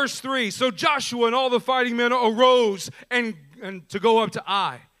 Verse 3, so Joshua and all the fighting men arose and to go up to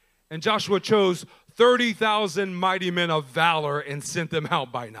Ai. And Joshua chose 30,000 mighty men of valor and sent them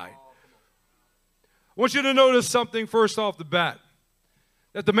out by night. I want you to notice something first off the bat.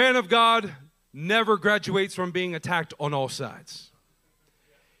 That the man of God never graduates from being attacked on all sides.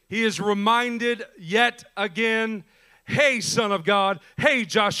 He is reminded yet again, hey, son of God, hey,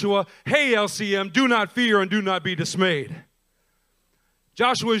 Joshua, hey, LCM, do not fear and do not be dismayed.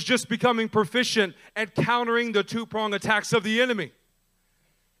 Joshua is just becoming proficient at countering the two-pronged attacks of the enemy.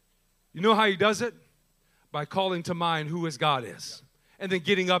 You know how he does it? By calling to mind who his God is. And then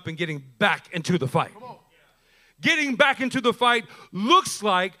getting up and getting back into the fight. Getting back into the fight looks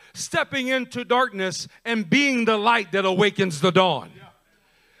like stepping into darkness and being the light that awakens the dawn.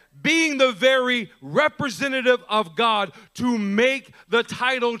 Being the very representative of God to make the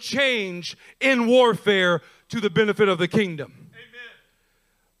title change in warfare to the benefit of the kingdom.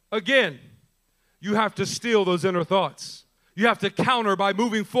 Again, you have to steal those inner thoughts. You have to counter by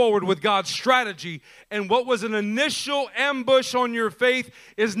moving forward with God's strategy. And what was an initial ambush on your faith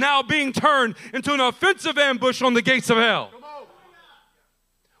is now being turned into an offensive ambush on the gates of hell.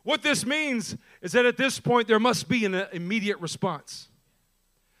 What this means is that at this point there must be an immediate response,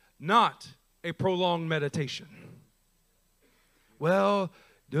 not a prolonged meditation. Well,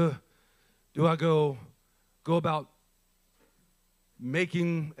 do I go about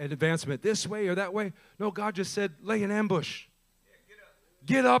making an advancement this way or that way? No, God just said, lay an ambush.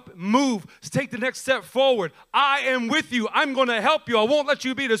 Get up, move, take the next step forward. I am with you. I'm going to help you. I won't let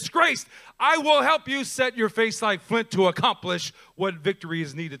you be disgraced. I will help you set your face like flint to accomplish what victory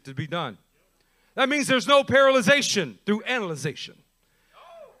is needed to be done. That means there's no paralyzation through analyzation.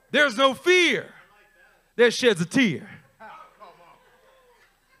 There's no fear that sheds a tear.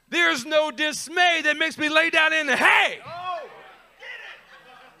 There's no dismay that makes me lay down in the hay.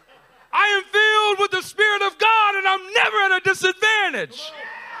 I am filled with the Spirit of God, and I'm never at a disadvantage.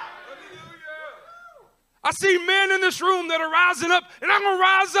 I see men in this room that are rising up, and I'm going to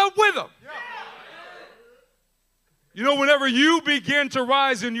rise up with them. You know, whenever you begin to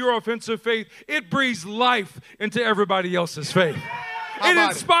rise in your offensive faith, it breathes life into everybody else's faith. It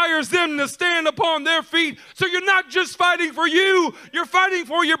inspires them to stand upon their feet. So you're not just fighting for you, you're fighting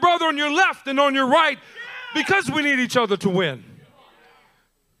for your brother on your left and on your right, because we need each other to win.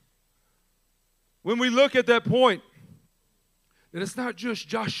 When we look at that point, that it's not just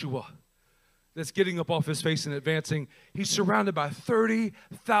Joshua that's getting up off his face and advancing. He's surrounded by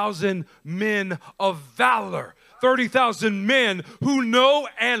 30,000 men of valor, 30,000 men who know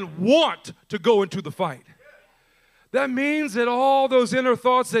and want to go into the fight. That means that all those inner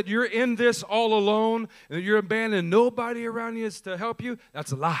thoughts that you're in this all alone and that you're abandoned, nobody around you is to help you,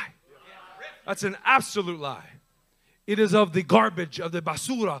 that's a lie. That's an absolute lie. It is of the garbage, of the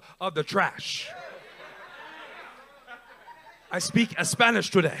basura, of the trash. I speak Spanish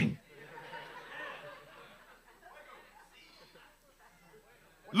today.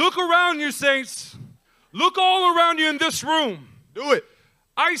 Look around you, saints. Look all around you in this room. Do it.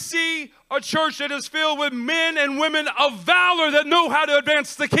 I see a church that is filled with men and women of valor that know how to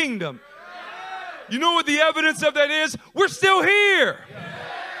advance the kingdom. You know what the evidence of that is? We're still here.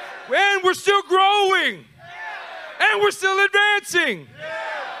 And we're still growing. And we're still advancing.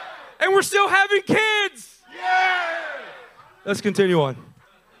 And we're still having kids. Let's continue on.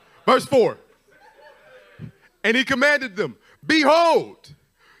 Verse 4. And he commanded them, behold,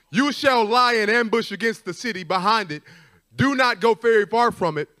 you shall lie in ambush against the city behind it. Do not go very far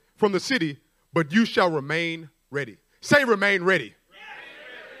from it, from the city, but you shall remain ready. Say remain ready.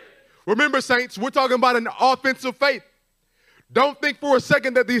 Remember, saints, we're talking about an offensive faith. Don't think for a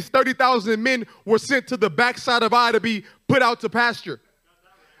second that these 30,000 men were sent to the backside of Ai to be put out to pasture.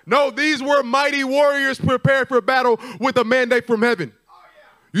 No, these were mighty warriors prepared for battle with a mandate from heaven.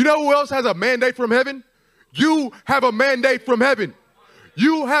 You know who else has a mandate from heaven? You have a mandate from heaven.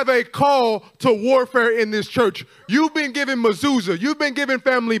 You have a call to warfare in this church. You've been given mezuzah. You've been given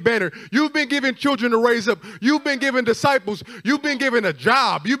family banner. You've been given children to raise up. You've been given disciples. You've been given a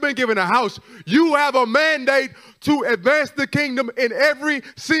job. You've been given a house. You have a mandate to advance the kingdom in every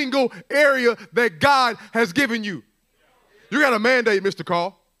single area that God has given you. You got a mandate, Mr.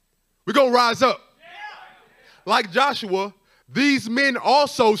 Carl. We're going to rise up. Like Joshua, these men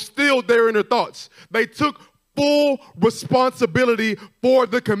also stilled their inner thoughts. They took full responsibility for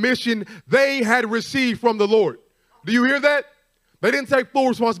the commission they had received from the Lord. Do you hear that? They didn't take full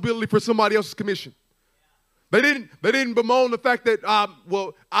responsibility for somebody else's commission. They didn't bemoan the fact that,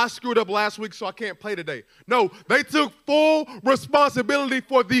 well, I screwed up last week, so I can't play today. No, they took full responsibility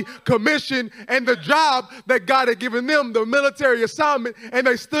for the commission and the job that God had given them, the military assignment, and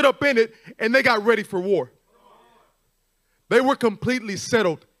they stood up in it, and they got ready for war. They were completely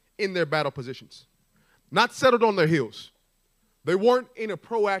settled in their battle positions. Not settled on their heels. They weren't in a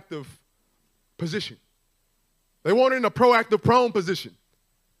proactive position. They weren't in a proactive prone position.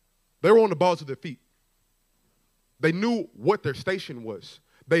 They were on the balls of their feet. They knew what their station was.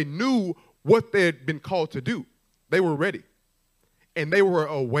 They knew what they had been called to do. They were ready. And they were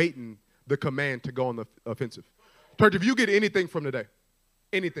awaiting the command to go on the offensive. Church, if you get anything from today,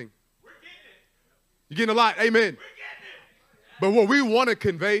 anything, you're getting a lot. Amen. But what we want to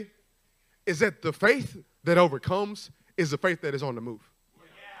convey is that the faith that overcomes is the faith that is on the move.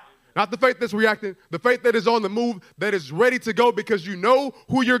 Not the faith that's reacting, the faith that is on the move, that is ready to go because you know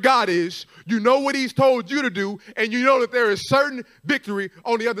who your God is, you know what he's told you to do, and you know that there is certain victory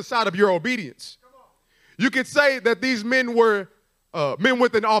on the other side of your obedience. You could say that these men were men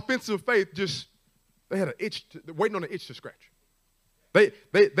with an offensive faith, they had an itch, waiting on an itch to scratch.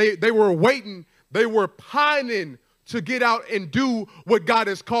 They were waiting, they were pining to get out and do what God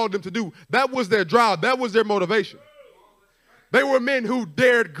has called them to do. That was their drive. That was their motivation. They were men who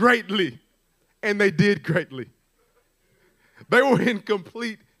dared greatly, and they did greatly. They were in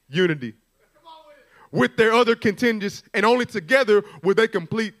complete unity with their other contingents, and only together would they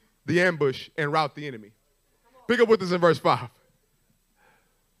complete the ambush and rout the enemy. Pick up with us in verse 5.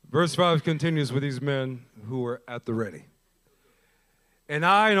 Verse 5 continues with these men who were at the ready. And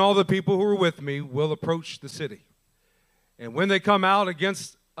I and all the people who are with me will approach the city. And when they come out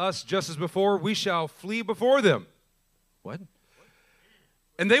against us just as before, we shall flee before them. What?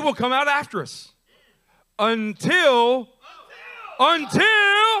 And they will come out after us until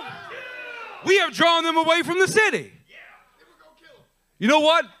we have drawn them away from the city. You know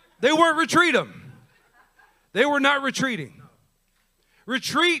what? They weren't retreating. They were not retreating.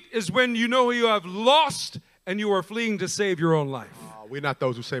 Retreat is when you know you have lost and you are fleeing to save your own life. We're not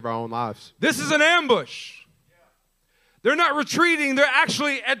those who save our own lives. This is an ambush. They're not retreating, they're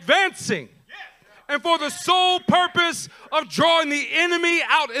actually advancing. And for the sole purpose of drawing the enemy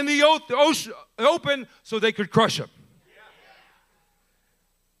out in the open so they could crush him.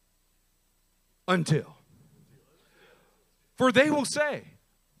 Until. For they will say,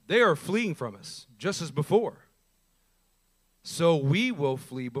 they are fleeing from us, just as before. So we will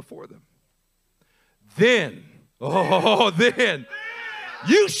flee before them. Then, then,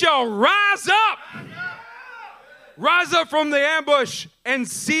 you shall rise up from the ambush and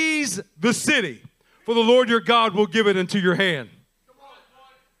seize the city. For the Lord your God will give it into your hand.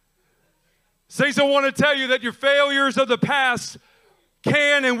 Saints, I want to tell you that your failures of the past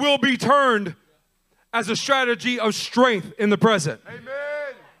can and will be turned as a strategy of strength in the present. Amen.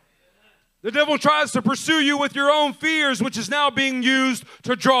 The devil tries to pursue you with your own fears, which is now being used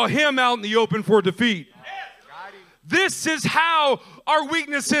to draw him out in the open for defeat. This is how our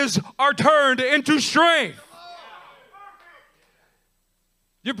weaknesses are turned into strength.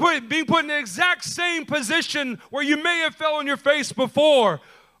 You're being put in the exact same position where you may have fell on your face before,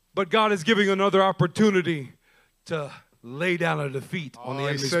 but God is giving another opportunity to lay down a defeat on the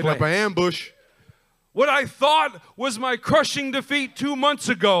enemy's setting plans. up an ambush. What I thought was my crushing defeat 2 months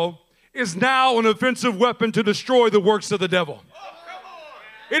ago is now an offensive weapon to destroy the works of the devil.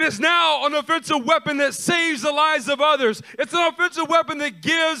 It is now an offensive weapon that saves the lives of others. It's an offensive weapon that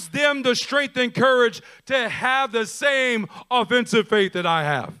gives them the strength and courage to have the same offensive faith that I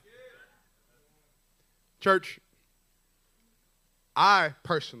have. Church, I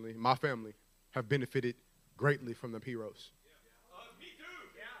personally, my family, have benefited greatly from the heroes.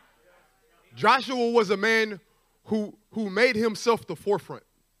 Joshua was a man who made himself the forefront,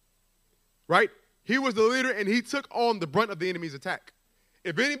 right? He was the leader, and he took on the brunt of the enemy's attack.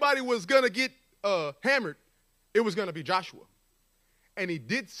 If anybody was going to get hammered, it was going to be Joshua. And he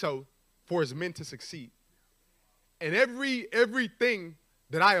did so for his men to succeed. And everything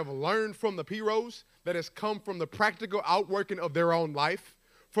that I have learned from the heroes that has come from the practical outworking of their own life,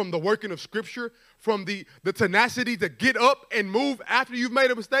 from the working of Scripture, from the tenacity to get up and move after you've made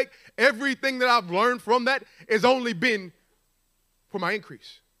a mistake, everything that I've learned from that has only been for my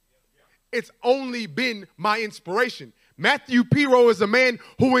increase. It's only been my inspiration. Matthew Pero is a man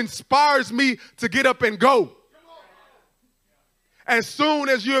who inspires me to get up and go. As soon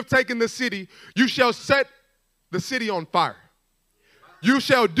as you have taken the city, you shall set the city on fire. You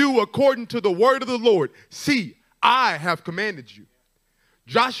shall do according to the word of the Lord. See, I have commanded you.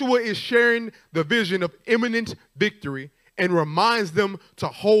 Joshua is sharing the vision of imminent victory and reminds them to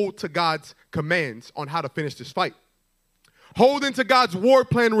hold to God's commands on how to finish this fight. Holding to God's war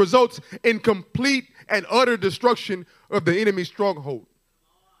plan results in complete and utter destruction of the enemy's stronghold.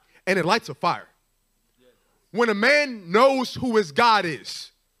 And it lights a fire. When a man knows who his God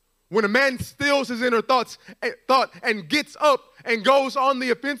is, when a man stills his inner thought and gets up and goes on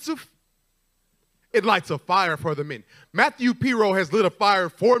the offensive, it lights a fire for the men. Matthew Pero has lit a fire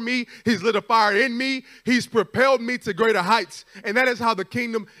for me. He's lit a fire in me. He's propelled me to greater heights. And that is how the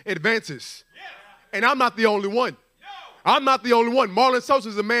kingdom advances. And I'm not the only one. I'm not the only one. Marlon Sosa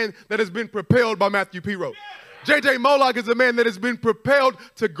is a man that has been propelled by Matthew Pero. J.J. Moloch is a man that has been propelled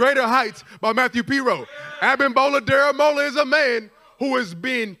to greater heights by Matthew Pero. Abimbola Daramola is a man who has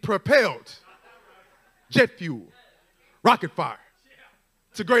been propelled, jet fuel, rocket fire,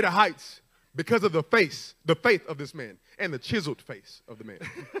 to greater heights because of the faith of this man and the chiseled face of the man.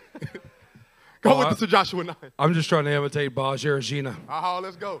 Go with us to Joshua 9. I'm just trying to imitate Baj Regina.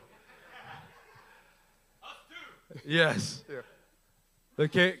 Let's go. Yes. Yeah.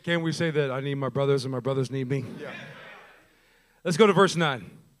 But can we say that I need my brothers and my brothers need me? Yeah. Let's go to verse 9.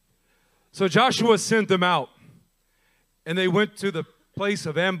 So Joshua sent them out, and they went to the place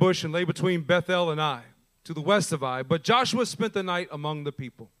of ambush and lay between Bethel and Ai, to the west of Ai. But Joshua spent the night among the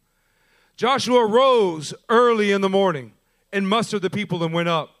people. Joshua rose early in the morning and mustered the people and went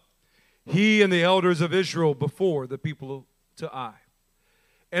up, he and the elders of Israel, before the people to Ai.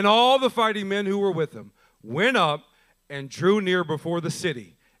 And all the fighting men who were with him went up and drew near before the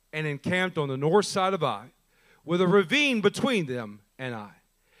city and encamped on the north side of Ai, with a ravine between them and Ai.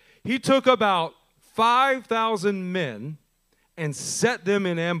 He took about 5,000 men and set them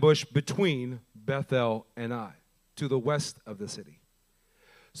in ambush between Bethel and Ai, to the west of the city.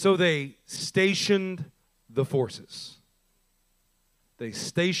 So they stationed the forces. The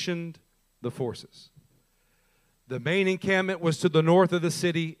main encampment was to the north of the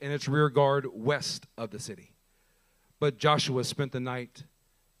city and its rear guard west of the city. But Joshua spent the night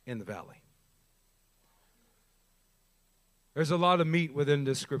in the valley. There's a lot of meat within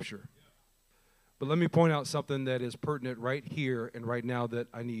this scripture. But let me point out something that is pertinent right here and right now that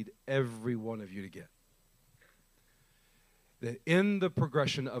I need every one of you to get. That in the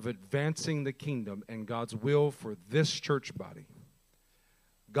progression of advancing the kingdom and God's will for this church body,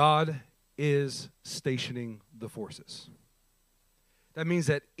 God is stationing the forces. That means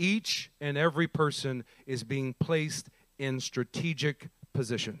that each and every person is being placed in strategic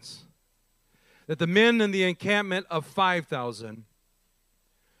positions. That the men in the encampment of 5,000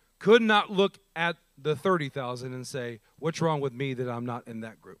 could not look at the 30,000 and say, what's wrong with me that I'm not in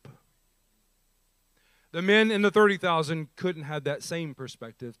that group? The men in the 30,000 couldn't have that same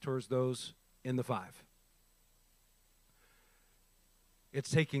perspective towards those in the 5. It's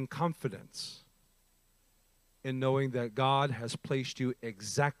taking confidence in knowing that God has placed you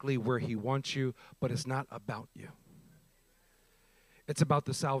exactly where he wants you, but it's not about you. It's about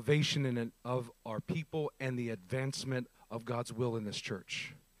the salvation of our people and the advancement of God's will in this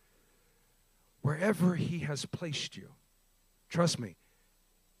church. Wherever he has placed you, trust me,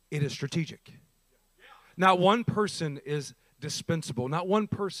 it is strategic. Not one person is dispensable. Not one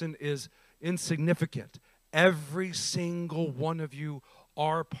person is insignificant. Every single one of you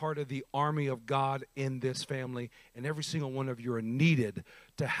are part of the army of God in this family, and every single one of you are needed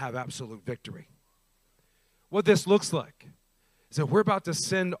to have absolute victory. What this looks like is that we're about to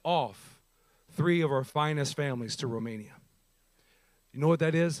send off 3 of our finest families to Romania. You know what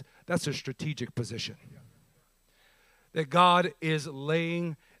that is? That's a strategic position. That God is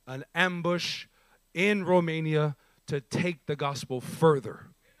laying an ambush in Romania to take the gospel further.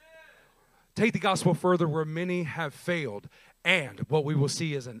 Take the gospel further where many have failed. And what we will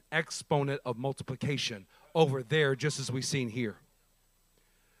see is an exponent of multiplication over there, just as we've seen here.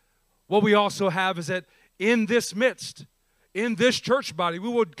 What we also have is that in this midst, in this church body, we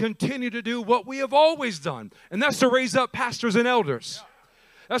will continue to do what we have always done, and that's to raise up pastors and elders.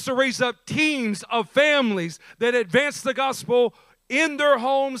 That's to raise up teams of families that advance the gospel in their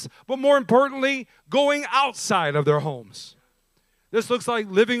homes, but more importantly, going outside of their homes. This looks like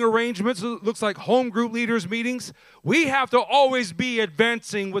living arrangements. It looks like home group leaders meetings. We have to always be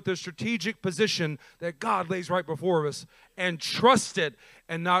advancing with the strategic position that God lays right before us and trust it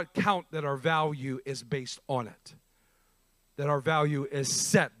and not count that our value is based on it. That our value is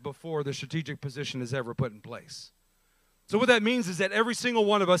set before the strategic position is ever put in place. So what that means is that every single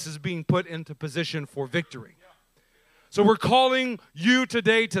one of us is being put into position for victory. So we're calling you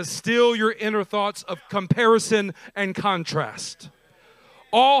today to still your inner thoughts of comparison and contrast.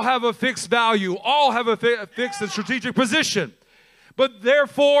 All have a fixed value. All have a fixed and strategic position. But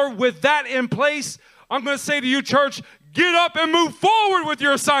therefore, with that in place, I'm going to say to you, church, get up and move forward with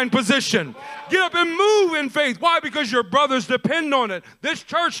your assigned position. Get up and move in faith. Why? Because your brothers depend on it. This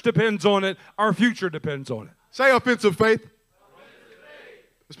church depends on it. Our future depends on it. Say offensive faith.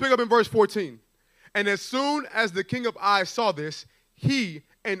 Let's pick up in verse 14. And as soon as the king of Ai saw this, he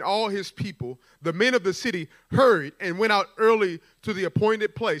and all his people, the men of the city, hurried and went out early to the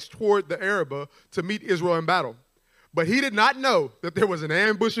appointed place toward the Arabah to meet Israel in battle. But he did not know that there was an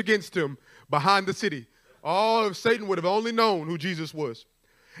ambush against him behind the city. Oh, if Satan would have only known who Jesus was.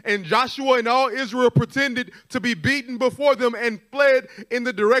 And Joshua and all Israel pretended to be beaten before them and fled in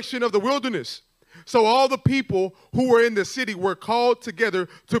the direction of the wilderness. So all the people who were in the city were called together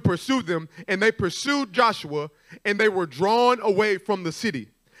to pursue them, and they pursued Joshua, and they were drawn away from the city.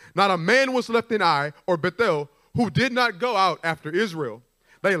 Not a man was left in Ai or Bethel who did not go out after Israel.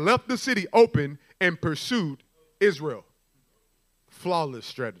 They left the city open and pursued Israel. Flawless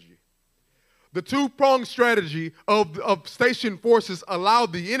strategy. The two-pronged strategy of stationed forces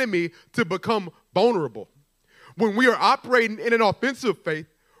allowed the enemy to become vulnerable. When we are operating in an offensive faith,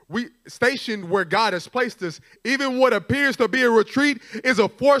 we stationed where God has placed us, even what appears to be a retreat is a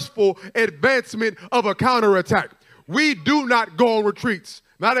forceful advancement of a counterattack. We do not go on retreats,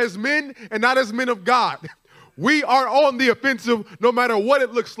 not as men and not as men of God. We are on the offensive no matter what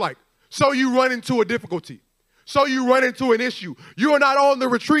it looks like. So you run into a difficulty. So you run into an issue. You are not on the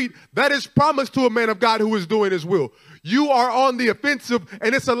retreat that is promised to a man of God who is doing his will. You are on the offensive,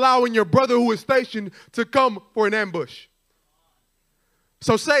 and it's allowing your brother who is stationed to come for an ambush.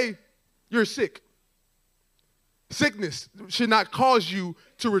 So say you're sick. Sickness should not cause you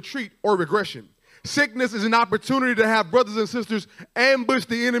to retreat or regression. Sickness is an opportunity to have brothers and sisters ambush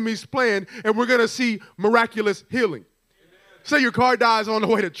the enemy's plan, and we're going to see miraculous healing. Amen. Say your car dies on the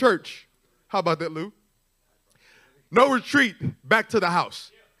way to church. How about that, Lou? No retreat back to the house,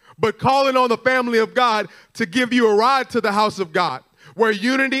 but calling on the family of God to give you a ride to the house of God, where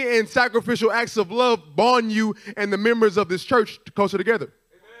unity and sacrificial acts of love bond you and the members of this church closer together.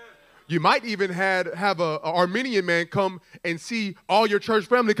 Amen. You might even have a Armenian man come and see all your church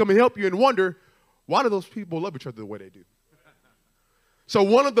family come and help you and wonder, why do those people love each other the way they do? So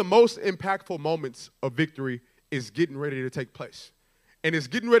one of the most impactful moments of victory is getting ready to take place. And it's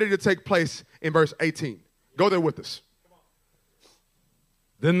getting ready to take place in verse 18. Go there with us.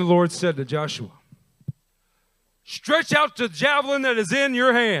 Then the Lord said to Joshua, stretch out the javelin that is in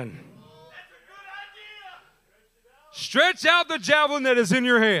your hand. Stretch out the javelin that is in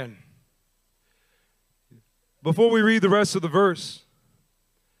your hand. Before we read the rest of the verse,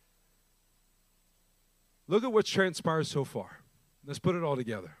 look at what's transpired so far. Let's put it all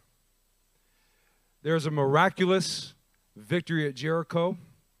together. There's a miraculous victory at Jericho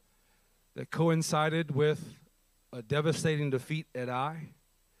that coincided with a devastating defeat at Ai.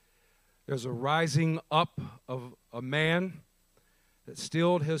 There's a rising up of a man that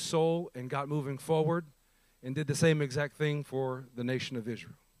stilled his soul and got moving forward and did the same exact thing for the nation of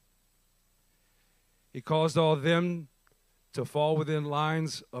Israel. He caused all of them to fall within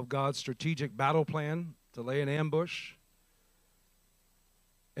lines of God's strategic battle plan to lay an ambush.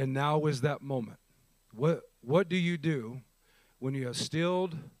 And now is that moment. What do you do when you have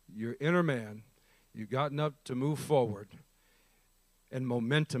stilled your inner man, you've gotten up to move forward, and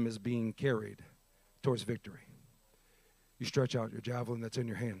momentum is being carried towards victory? You stretch out your javelin that's in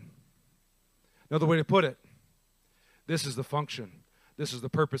your hand. Another way to put it, this is the function. This is the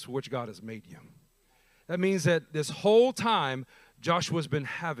purpose for which God has made you. That means that this whole time, Joshua's been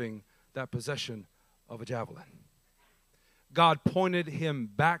having that possession of a javelin. God pointed him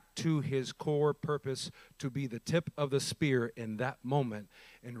back to his core purpose to be the tip of the spear in that moment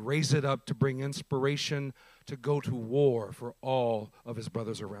and raise it up to bring inspiration to go to war for all of his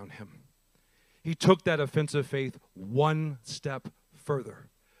brothers around him. He took that offensive faith one step further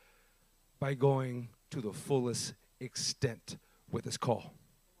by going to the fullest extent with his call.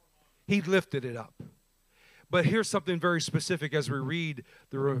 He lifted it up. But here's something very specific as we read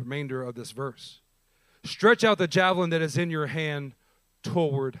the remainder of this verse. Stretch out the javelin that is in your hand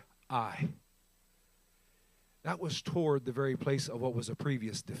toward Ai. That was toward the very place of what was a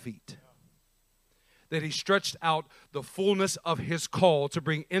previous defeat. That he stretched out the fullness of his call to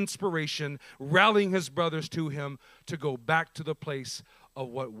bring inspiration, rallying his brothers to him to go back to the place of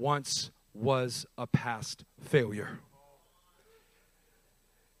what once was a past failure.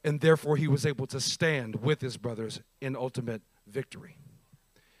 And therefore he was able to stand with his brothers in ultimate victory.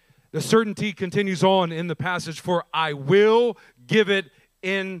 The certainty continues on in the passage, for I will give it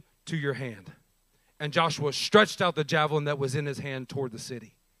into your hand. And Joshua stretched out the javelin that was in his hand toward the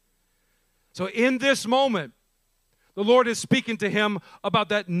city. So in this moment, the Lord is speaking to him about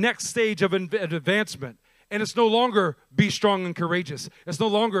that next stage of advancement. And it's no longer be strong and courageous. It's no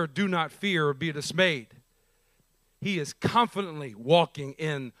longer do not fear or be dismayed. He is confidently walking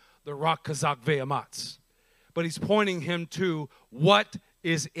in the Rak Kazak Ve'amatz. But he's pointing him to what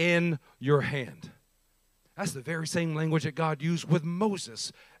is in your hand. That's the very same language that God used with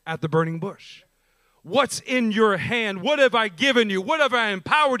Moses at the burning bush. What's in your hand? What have I given you? What have I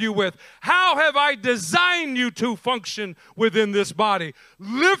empowered you with? How have I designed you to function within this body?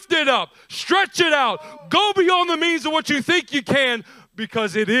 Lift it up, stretch it out, go beyond the means of what you think you can,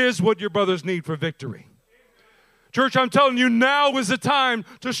 because it is what your brothers need for victory. Church, I'm telling you, now is the time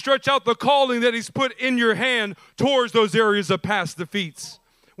to stretch out the calling that he's put in your hand towards those areas of past defeats.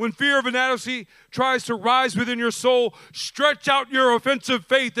 When fear of inadequacy tries to rise within your soul, stretch out your offensive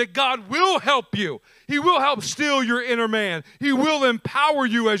faith that God will help you. He will help still your inner man. He will empower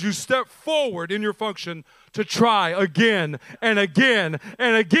you as you step forward in your function to try again and again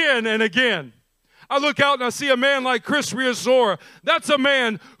and again and again. I look out and I see a man like Chris Riazora. That's a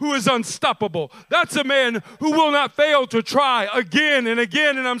man who is unstoppable. That's a man who will not fail to try again and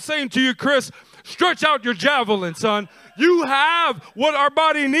again. And I'm saying to you, Chris, stretch out your javelin, son. You have what our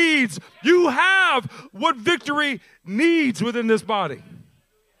body needs. You have what victory needs within this body.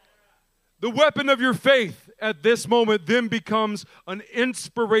 The weapon of your faith at this moment then becomes an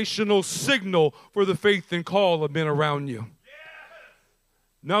inspirational signal for the faith and call of men around you.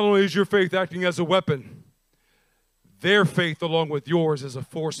 Not only is your faith acting as a weapon, their faith along with yours is a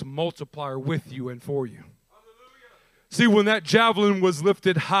force multiplier with you and for you. See, when that javelin was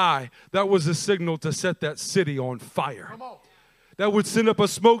lifted high, that was a signal to set that city on fire. That would send up a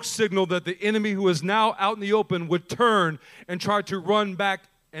smoke signal that the enemy who is now out in the open would turn and try to run back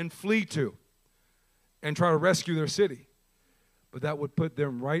and flee to and try to rescue their city. But that would put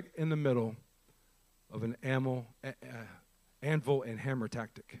them right in the middle of an anvil and hammer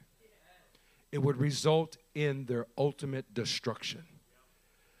tactic. It would result in their ultimate destruction.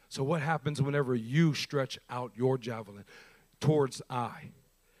 So what happens whenever you stretch out your javelin towards Ai?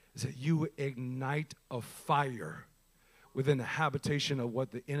 is that you ignite a fire within the habitation of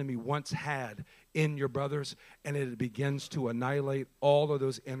what the enemy once had in your brothers, and it begins to annihilate all of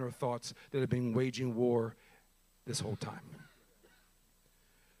those inner thoughts that have been waging war this whole time.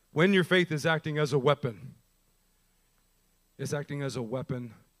 When your faith is acting as a weapon, it's acting as a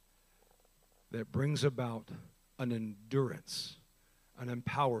weapon that brings about an endurance, an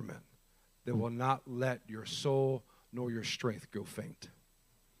empowerment that will not let your soul nor your strength go faint.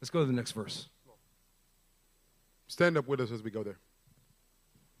 Let's go to the next verse. Stand up with us as we go there.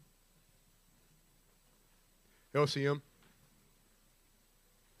 LCM,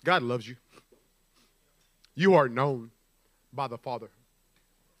 God loves you. You are known by the Father.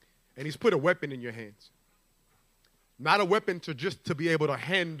 And he's put a weapon in your hands. Not a weapon to be able to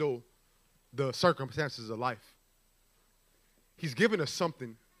handle the circumstances of life. He's given us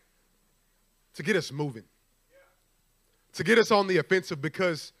something to get us moving. To get us on the offensive,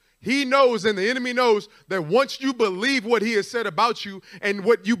 because he knows and the enemy knows that once you believe what he has said about you and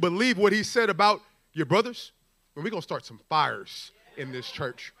what you believe what he said about your brothers, we're going to start some fires in this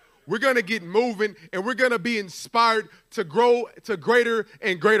church. We're going to get moving, and we're going to be inspired to grow to greater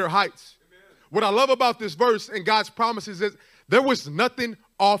and greater heights. Amen. What I love about this verse and God's promises is there was nothing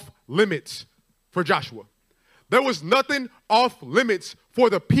off limits for Joshua. There was nothing off limits for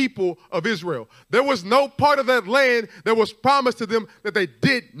the people of Israel. There was no part of that land that was promised to them that they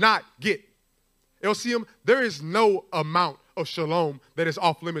did not get. LCM, there is no amount of shalom that is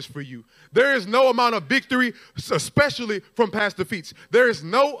off limits for you. There is no amount of victory, especially from past defeats. There is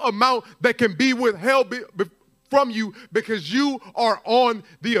no amount that can be withheld from you because you are on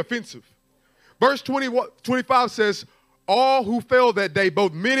the offensive. Verse 25 says, all who fell that day,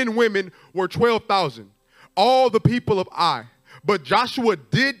 both men and women, were 12,000. All the people of Ai. But Joshua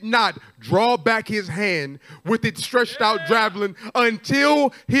did not draw back his hand with its stretched out javelin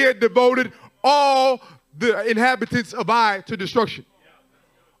until he had devoted all the inhabitants of Ai to destruction.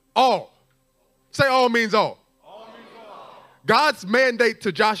 All. Say all means all. God's mandate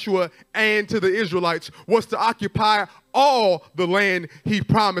to Joshua and to the Israelites was to occupy all the land he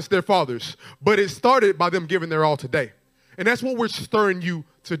promised their fathers. But it started by them giving their all today. And that's what we're stirring you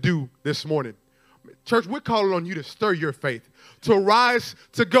to do this morning. Church, we're calling on you to stir your faith, to rise,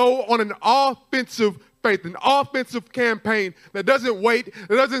 to go on an offensive faith, an offensive campaign that doesn't wait,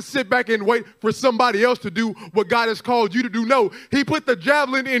 that doesn't sit back and wait for somebody else to do what God has called you to do. No, he put the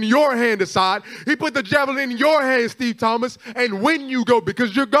javelin in your hand, Assad. He put the javelin in your hand, Steve Thomas. And when you go,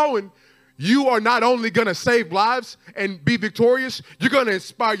 because you're going, you are not only going to save lives and be victorious, you're going to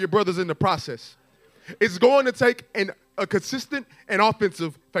inspire your brothers in the process. It's going to take a consistent and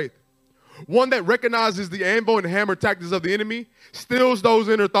offensive faith. One that recognizes the anvil and hammer tactics of the enemy, steals those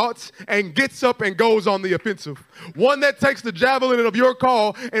inner thoughts, and gets up and goes on the offensive. One that takes the javelin of your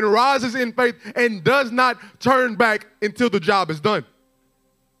call and rises in faith and does not turn back until the job is done.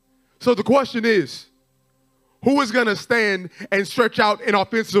 So the question is, who is going to stand and stretch out in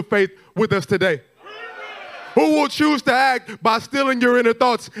offensive faith with us today? Who will choose to act by stealing your inner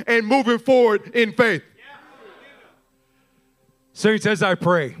thoughts and moving forward in faith? Saints, as I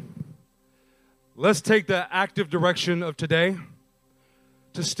pray, let's take the active direction of today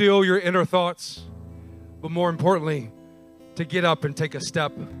to steal your inner thoughts, but more importantly, to get up and take a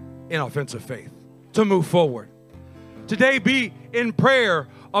step in offensive faith, to move forward. Today, be in prayer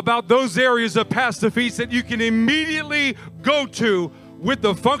about those areas of past defeats that you can immediately go to with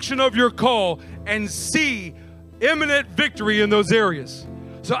the function of your call and see imminent victory in those areas.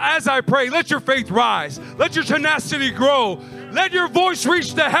 So as I pray, let your faith rise. Let your tenacity grow. Let your voice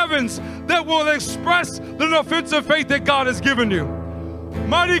reach the heavens that will express the offensive faith that God has given you.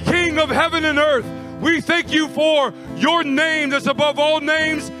 Mighty King of heaven and earth, we thank you for your name that's above all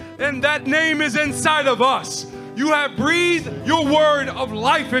names, and that name is inside of us. You have breathed your word of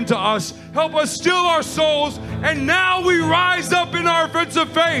life into us. Help us still our souls, and now we rise up in our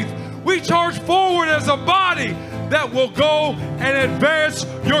offensive faith. We charge forward as a body that will go and advance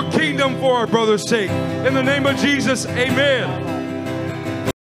your kingdom for our brother's sake. In the name of Jesus, amen.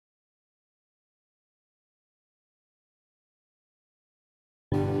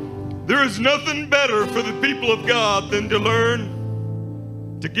 There is nothing better for the people of God than to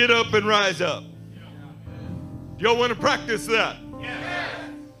learn to get up and rise up. Do y'all want to practice that?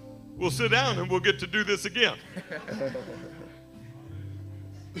 Yes. We'll sit down and we'll get to do this again.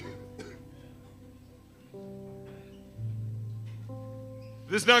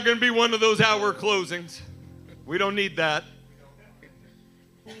 This is not going to be one of those hour closings. We don't need that.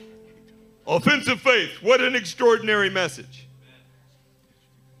 Offensive faith. What an extraordinary message.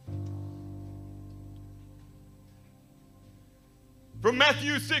 From Matthew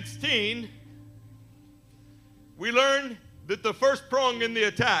Matthew 16, we learn that the first prong in the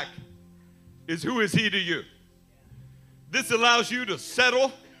attack is who is he to you. This allows you to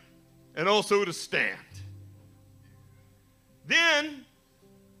settle and also to stand. Then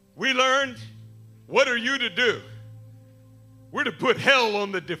we learned, what are you to do? We're to put hell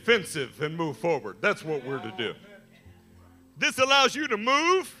on the defensive and move forward. That's what we're to do. This allows you to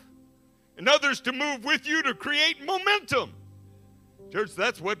move and others to move with you to create momentum. Church,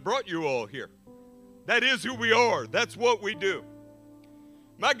 that's what brought you all here. That is who we are. That's what we do.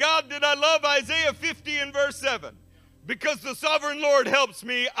 My God, did I love Isaiah 50 and verse 7? Because the sovereign Lord helps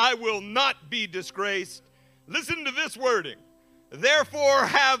me, I will not be disgraced. Listen to this wording. Therefore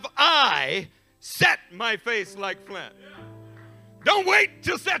have I set my face like flint. Don't wait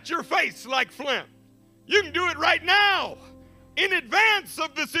to set your face like flint. You can do it right now, in advance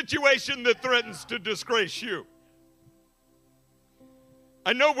of the situation that threatens to disgrace you.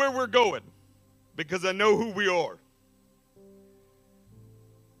 I know where we're going because I know who we are.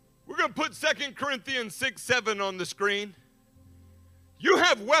 We're going to put 2 Corinthians 6:7 on the screen. You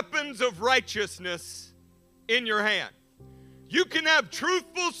have weapons of righteousness in your hand. You can have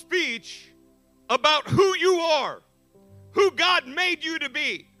truthful speech about who you are, who God made you to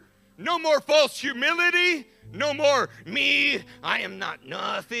be. No more false humility. No more me, I am not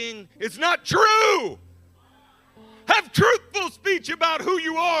nothing. It's not true. Have truthful speech about who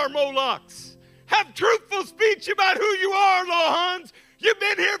you are, Molochs. Have truthful speech about who you are, Lohans. You've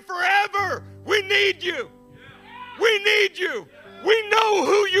been here forever. We need you. We need you. We know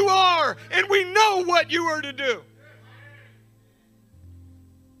who you are, and we know what you are to do.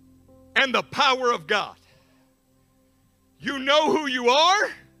 And the power of God. You know who you are,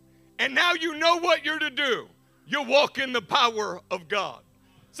 and now you know what you're to do. You'll walk in the power of God.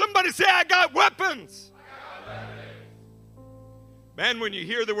 Somebody say, I got weapons. Man, when you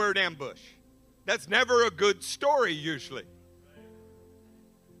hear the word ambush, that's never a good story usually.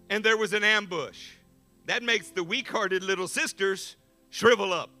 And there was an ambush. That makes the weak-hearted little sisters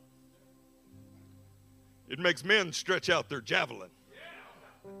shrivel up. It makes men stretch out their javelin.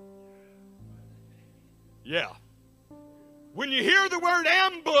 Yeah. When you hear the word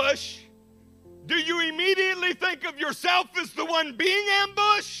ambush, do you immediately think of yourself as the one being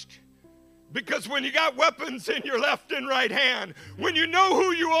ambushed? Because when you got weapons in your left and right hand, when you know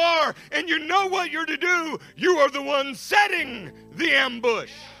who you are and you know what you're to do, you are the one setting the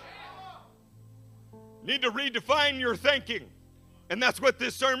ambush. Need to redefine your thinking. And that's what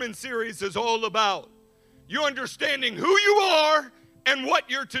this sermon series is all about. You understanding who you are and what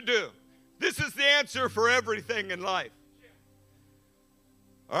you're to do. This is the answer for everything in life.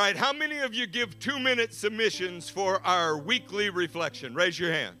 All right, how many of you give 2-minute submissions for our weekly reflection? Raise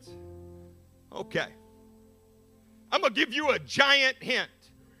your hands. Okay. I'm going to give you a giant hint,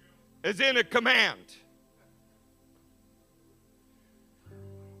 as in a command.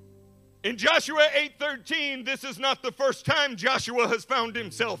 In Joshua 8:13, this is not the first time Joshua has found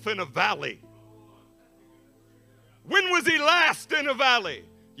himself in a valley. When was he last in a valley?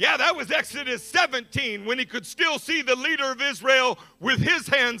 Yeah, that was Exodus 17, when he could still see the leader of Israel with his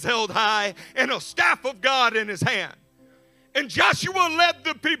hands held high and a staff of God in his hand. And Joshua led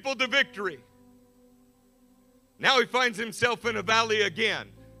the people to victory. Now he finds himself in a valley again,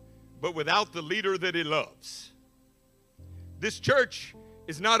 but without the leader that he loves. This church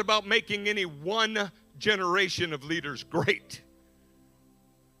is not about making any one generation of leaders great.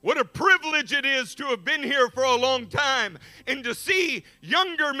 What a privilege it is to have been here for a long time and to see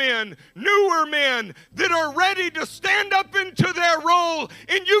younger men, newer men that are ready to stand up into their role,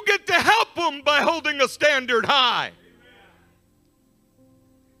 and you get to help them by holding a standard high.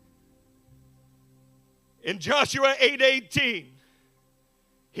 In Joshua 8:18,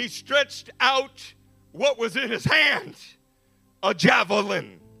 he stretched out what was in his hand, a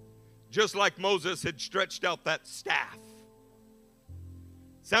javelin, just like Moses had stretched out that staff.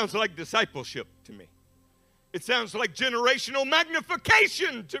 Sounds like discipleship to me. It sounds like generational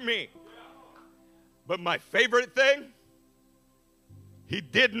magnification to me. But my favorite thing, he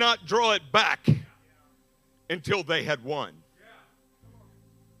did not draw it back until they had won.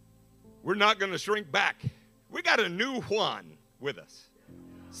 We're not going to shrink back. We got a new Juan with us.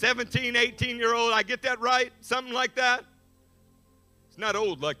 17, 18-year-old, I get that right? Something like that? He's not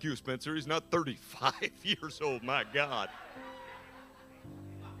old like you, Spencer. He's not 35 years old, my God.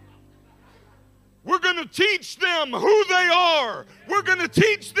 We're going to teach them who they are. We're going to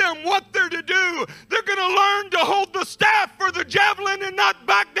teach them what they're to do. They're going to learn to hold the staff for the javelin and not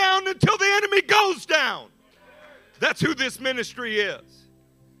back down until the enemy goes down. That's who this ministry is.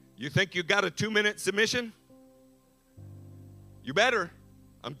 You think you got a 2-minute submission? You better.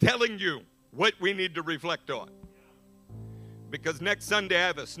 I'm telling you what we need to reflect on. Because next Sunday I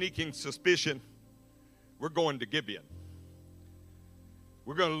have a sneaking suspicion we're going to Gibeon.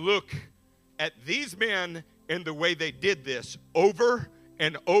 We're going to look at these men and the way they did this over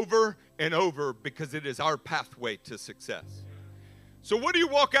and over and over, because it is our pathway to success. So what do you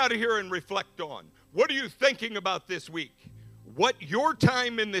walk out of here and reflect on? What are you thinking about this week? What your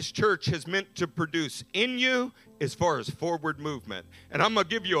time in this church has meant to produce in you as far as forward movement. And I'm going to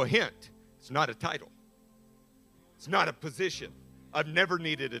give you a hint. It's not a title. It's not a position. I've never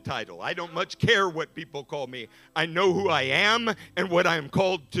needed a title. I don't much care what people call me. I know who I am and what I am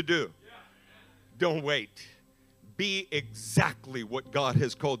called to do. Don't wait. Be exactly what God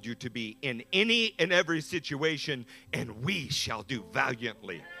has called you to be in any and every situation, and we shall do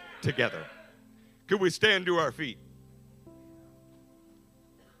valiantly together. Could we stand to our feet?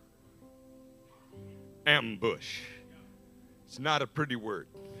 Ambush. It's not a pretty word.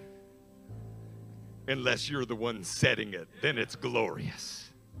 Unless you're the one setting it, then it's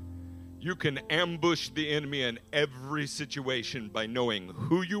glorious. You can ambush the enemy in every situation by knowing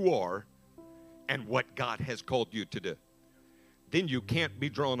who you are and what God has called you to do. Then you can't be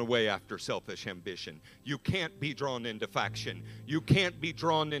drawn away after selfish ambition. You can't be drawn into faction. You can't be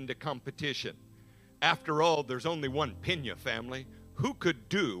drawn into competition. After all, there's only one Pena family. Who could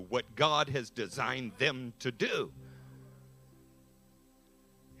do what God has designed them to do?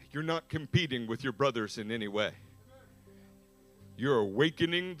 You're not competing with your brothers in any way. You're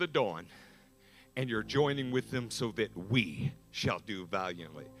awakening the dawn, and you're joining with them so that we shall do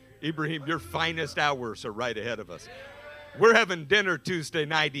valiantly. Ibrahim, your finest hours are right ahead of us. We're having dinner Tuesday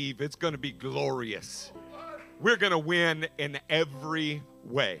night, Eve. It's going to be glorious. We're going to win in every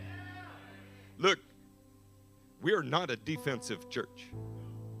way. Look, we are not a defensive church.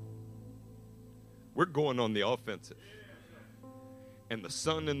 We're going on the offensive. And the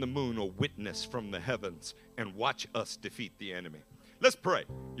sun and the moon will witness from the heavens and watch us defeat the enemy. Let's pray.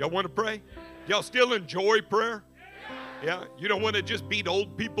 Y'all want to pray? Y'all still enjoy prayer? Yeah? You don't want to just beat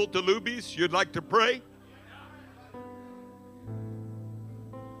old people to lubies? You'd like to pray?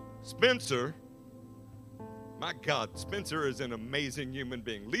 Spencer, my God, Spencer is an amazing human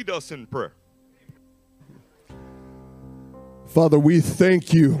being. Lead us in prayer. Father, we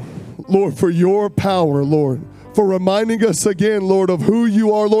thank you, Lord, for your power, Lord, for reminding us again, Lord, of who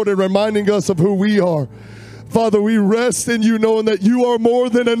you are, Lord, and reminding us of who we are. Father, we rest in you knowing that you are more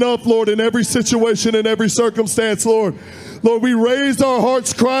than enough, Lord, in every situation, in every circumstance, Lord. Lord, we raised our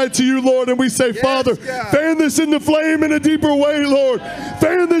hearts, cried to you, Lord, and we say, yes, Father, God, fan this into flame in a deeper way, Lord.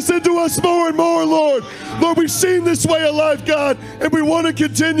 Fan this into us more and more, Lord. Lord, we've seen this way of life, God, and we want to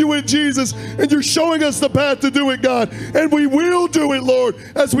continue it, Jesus. And you're showing us the path to do it, God. And we will do it, Lord,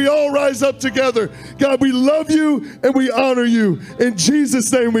 as we all rise up together. God, we love you and we honor you. In Jesus'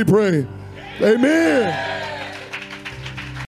 name we pray. Amen.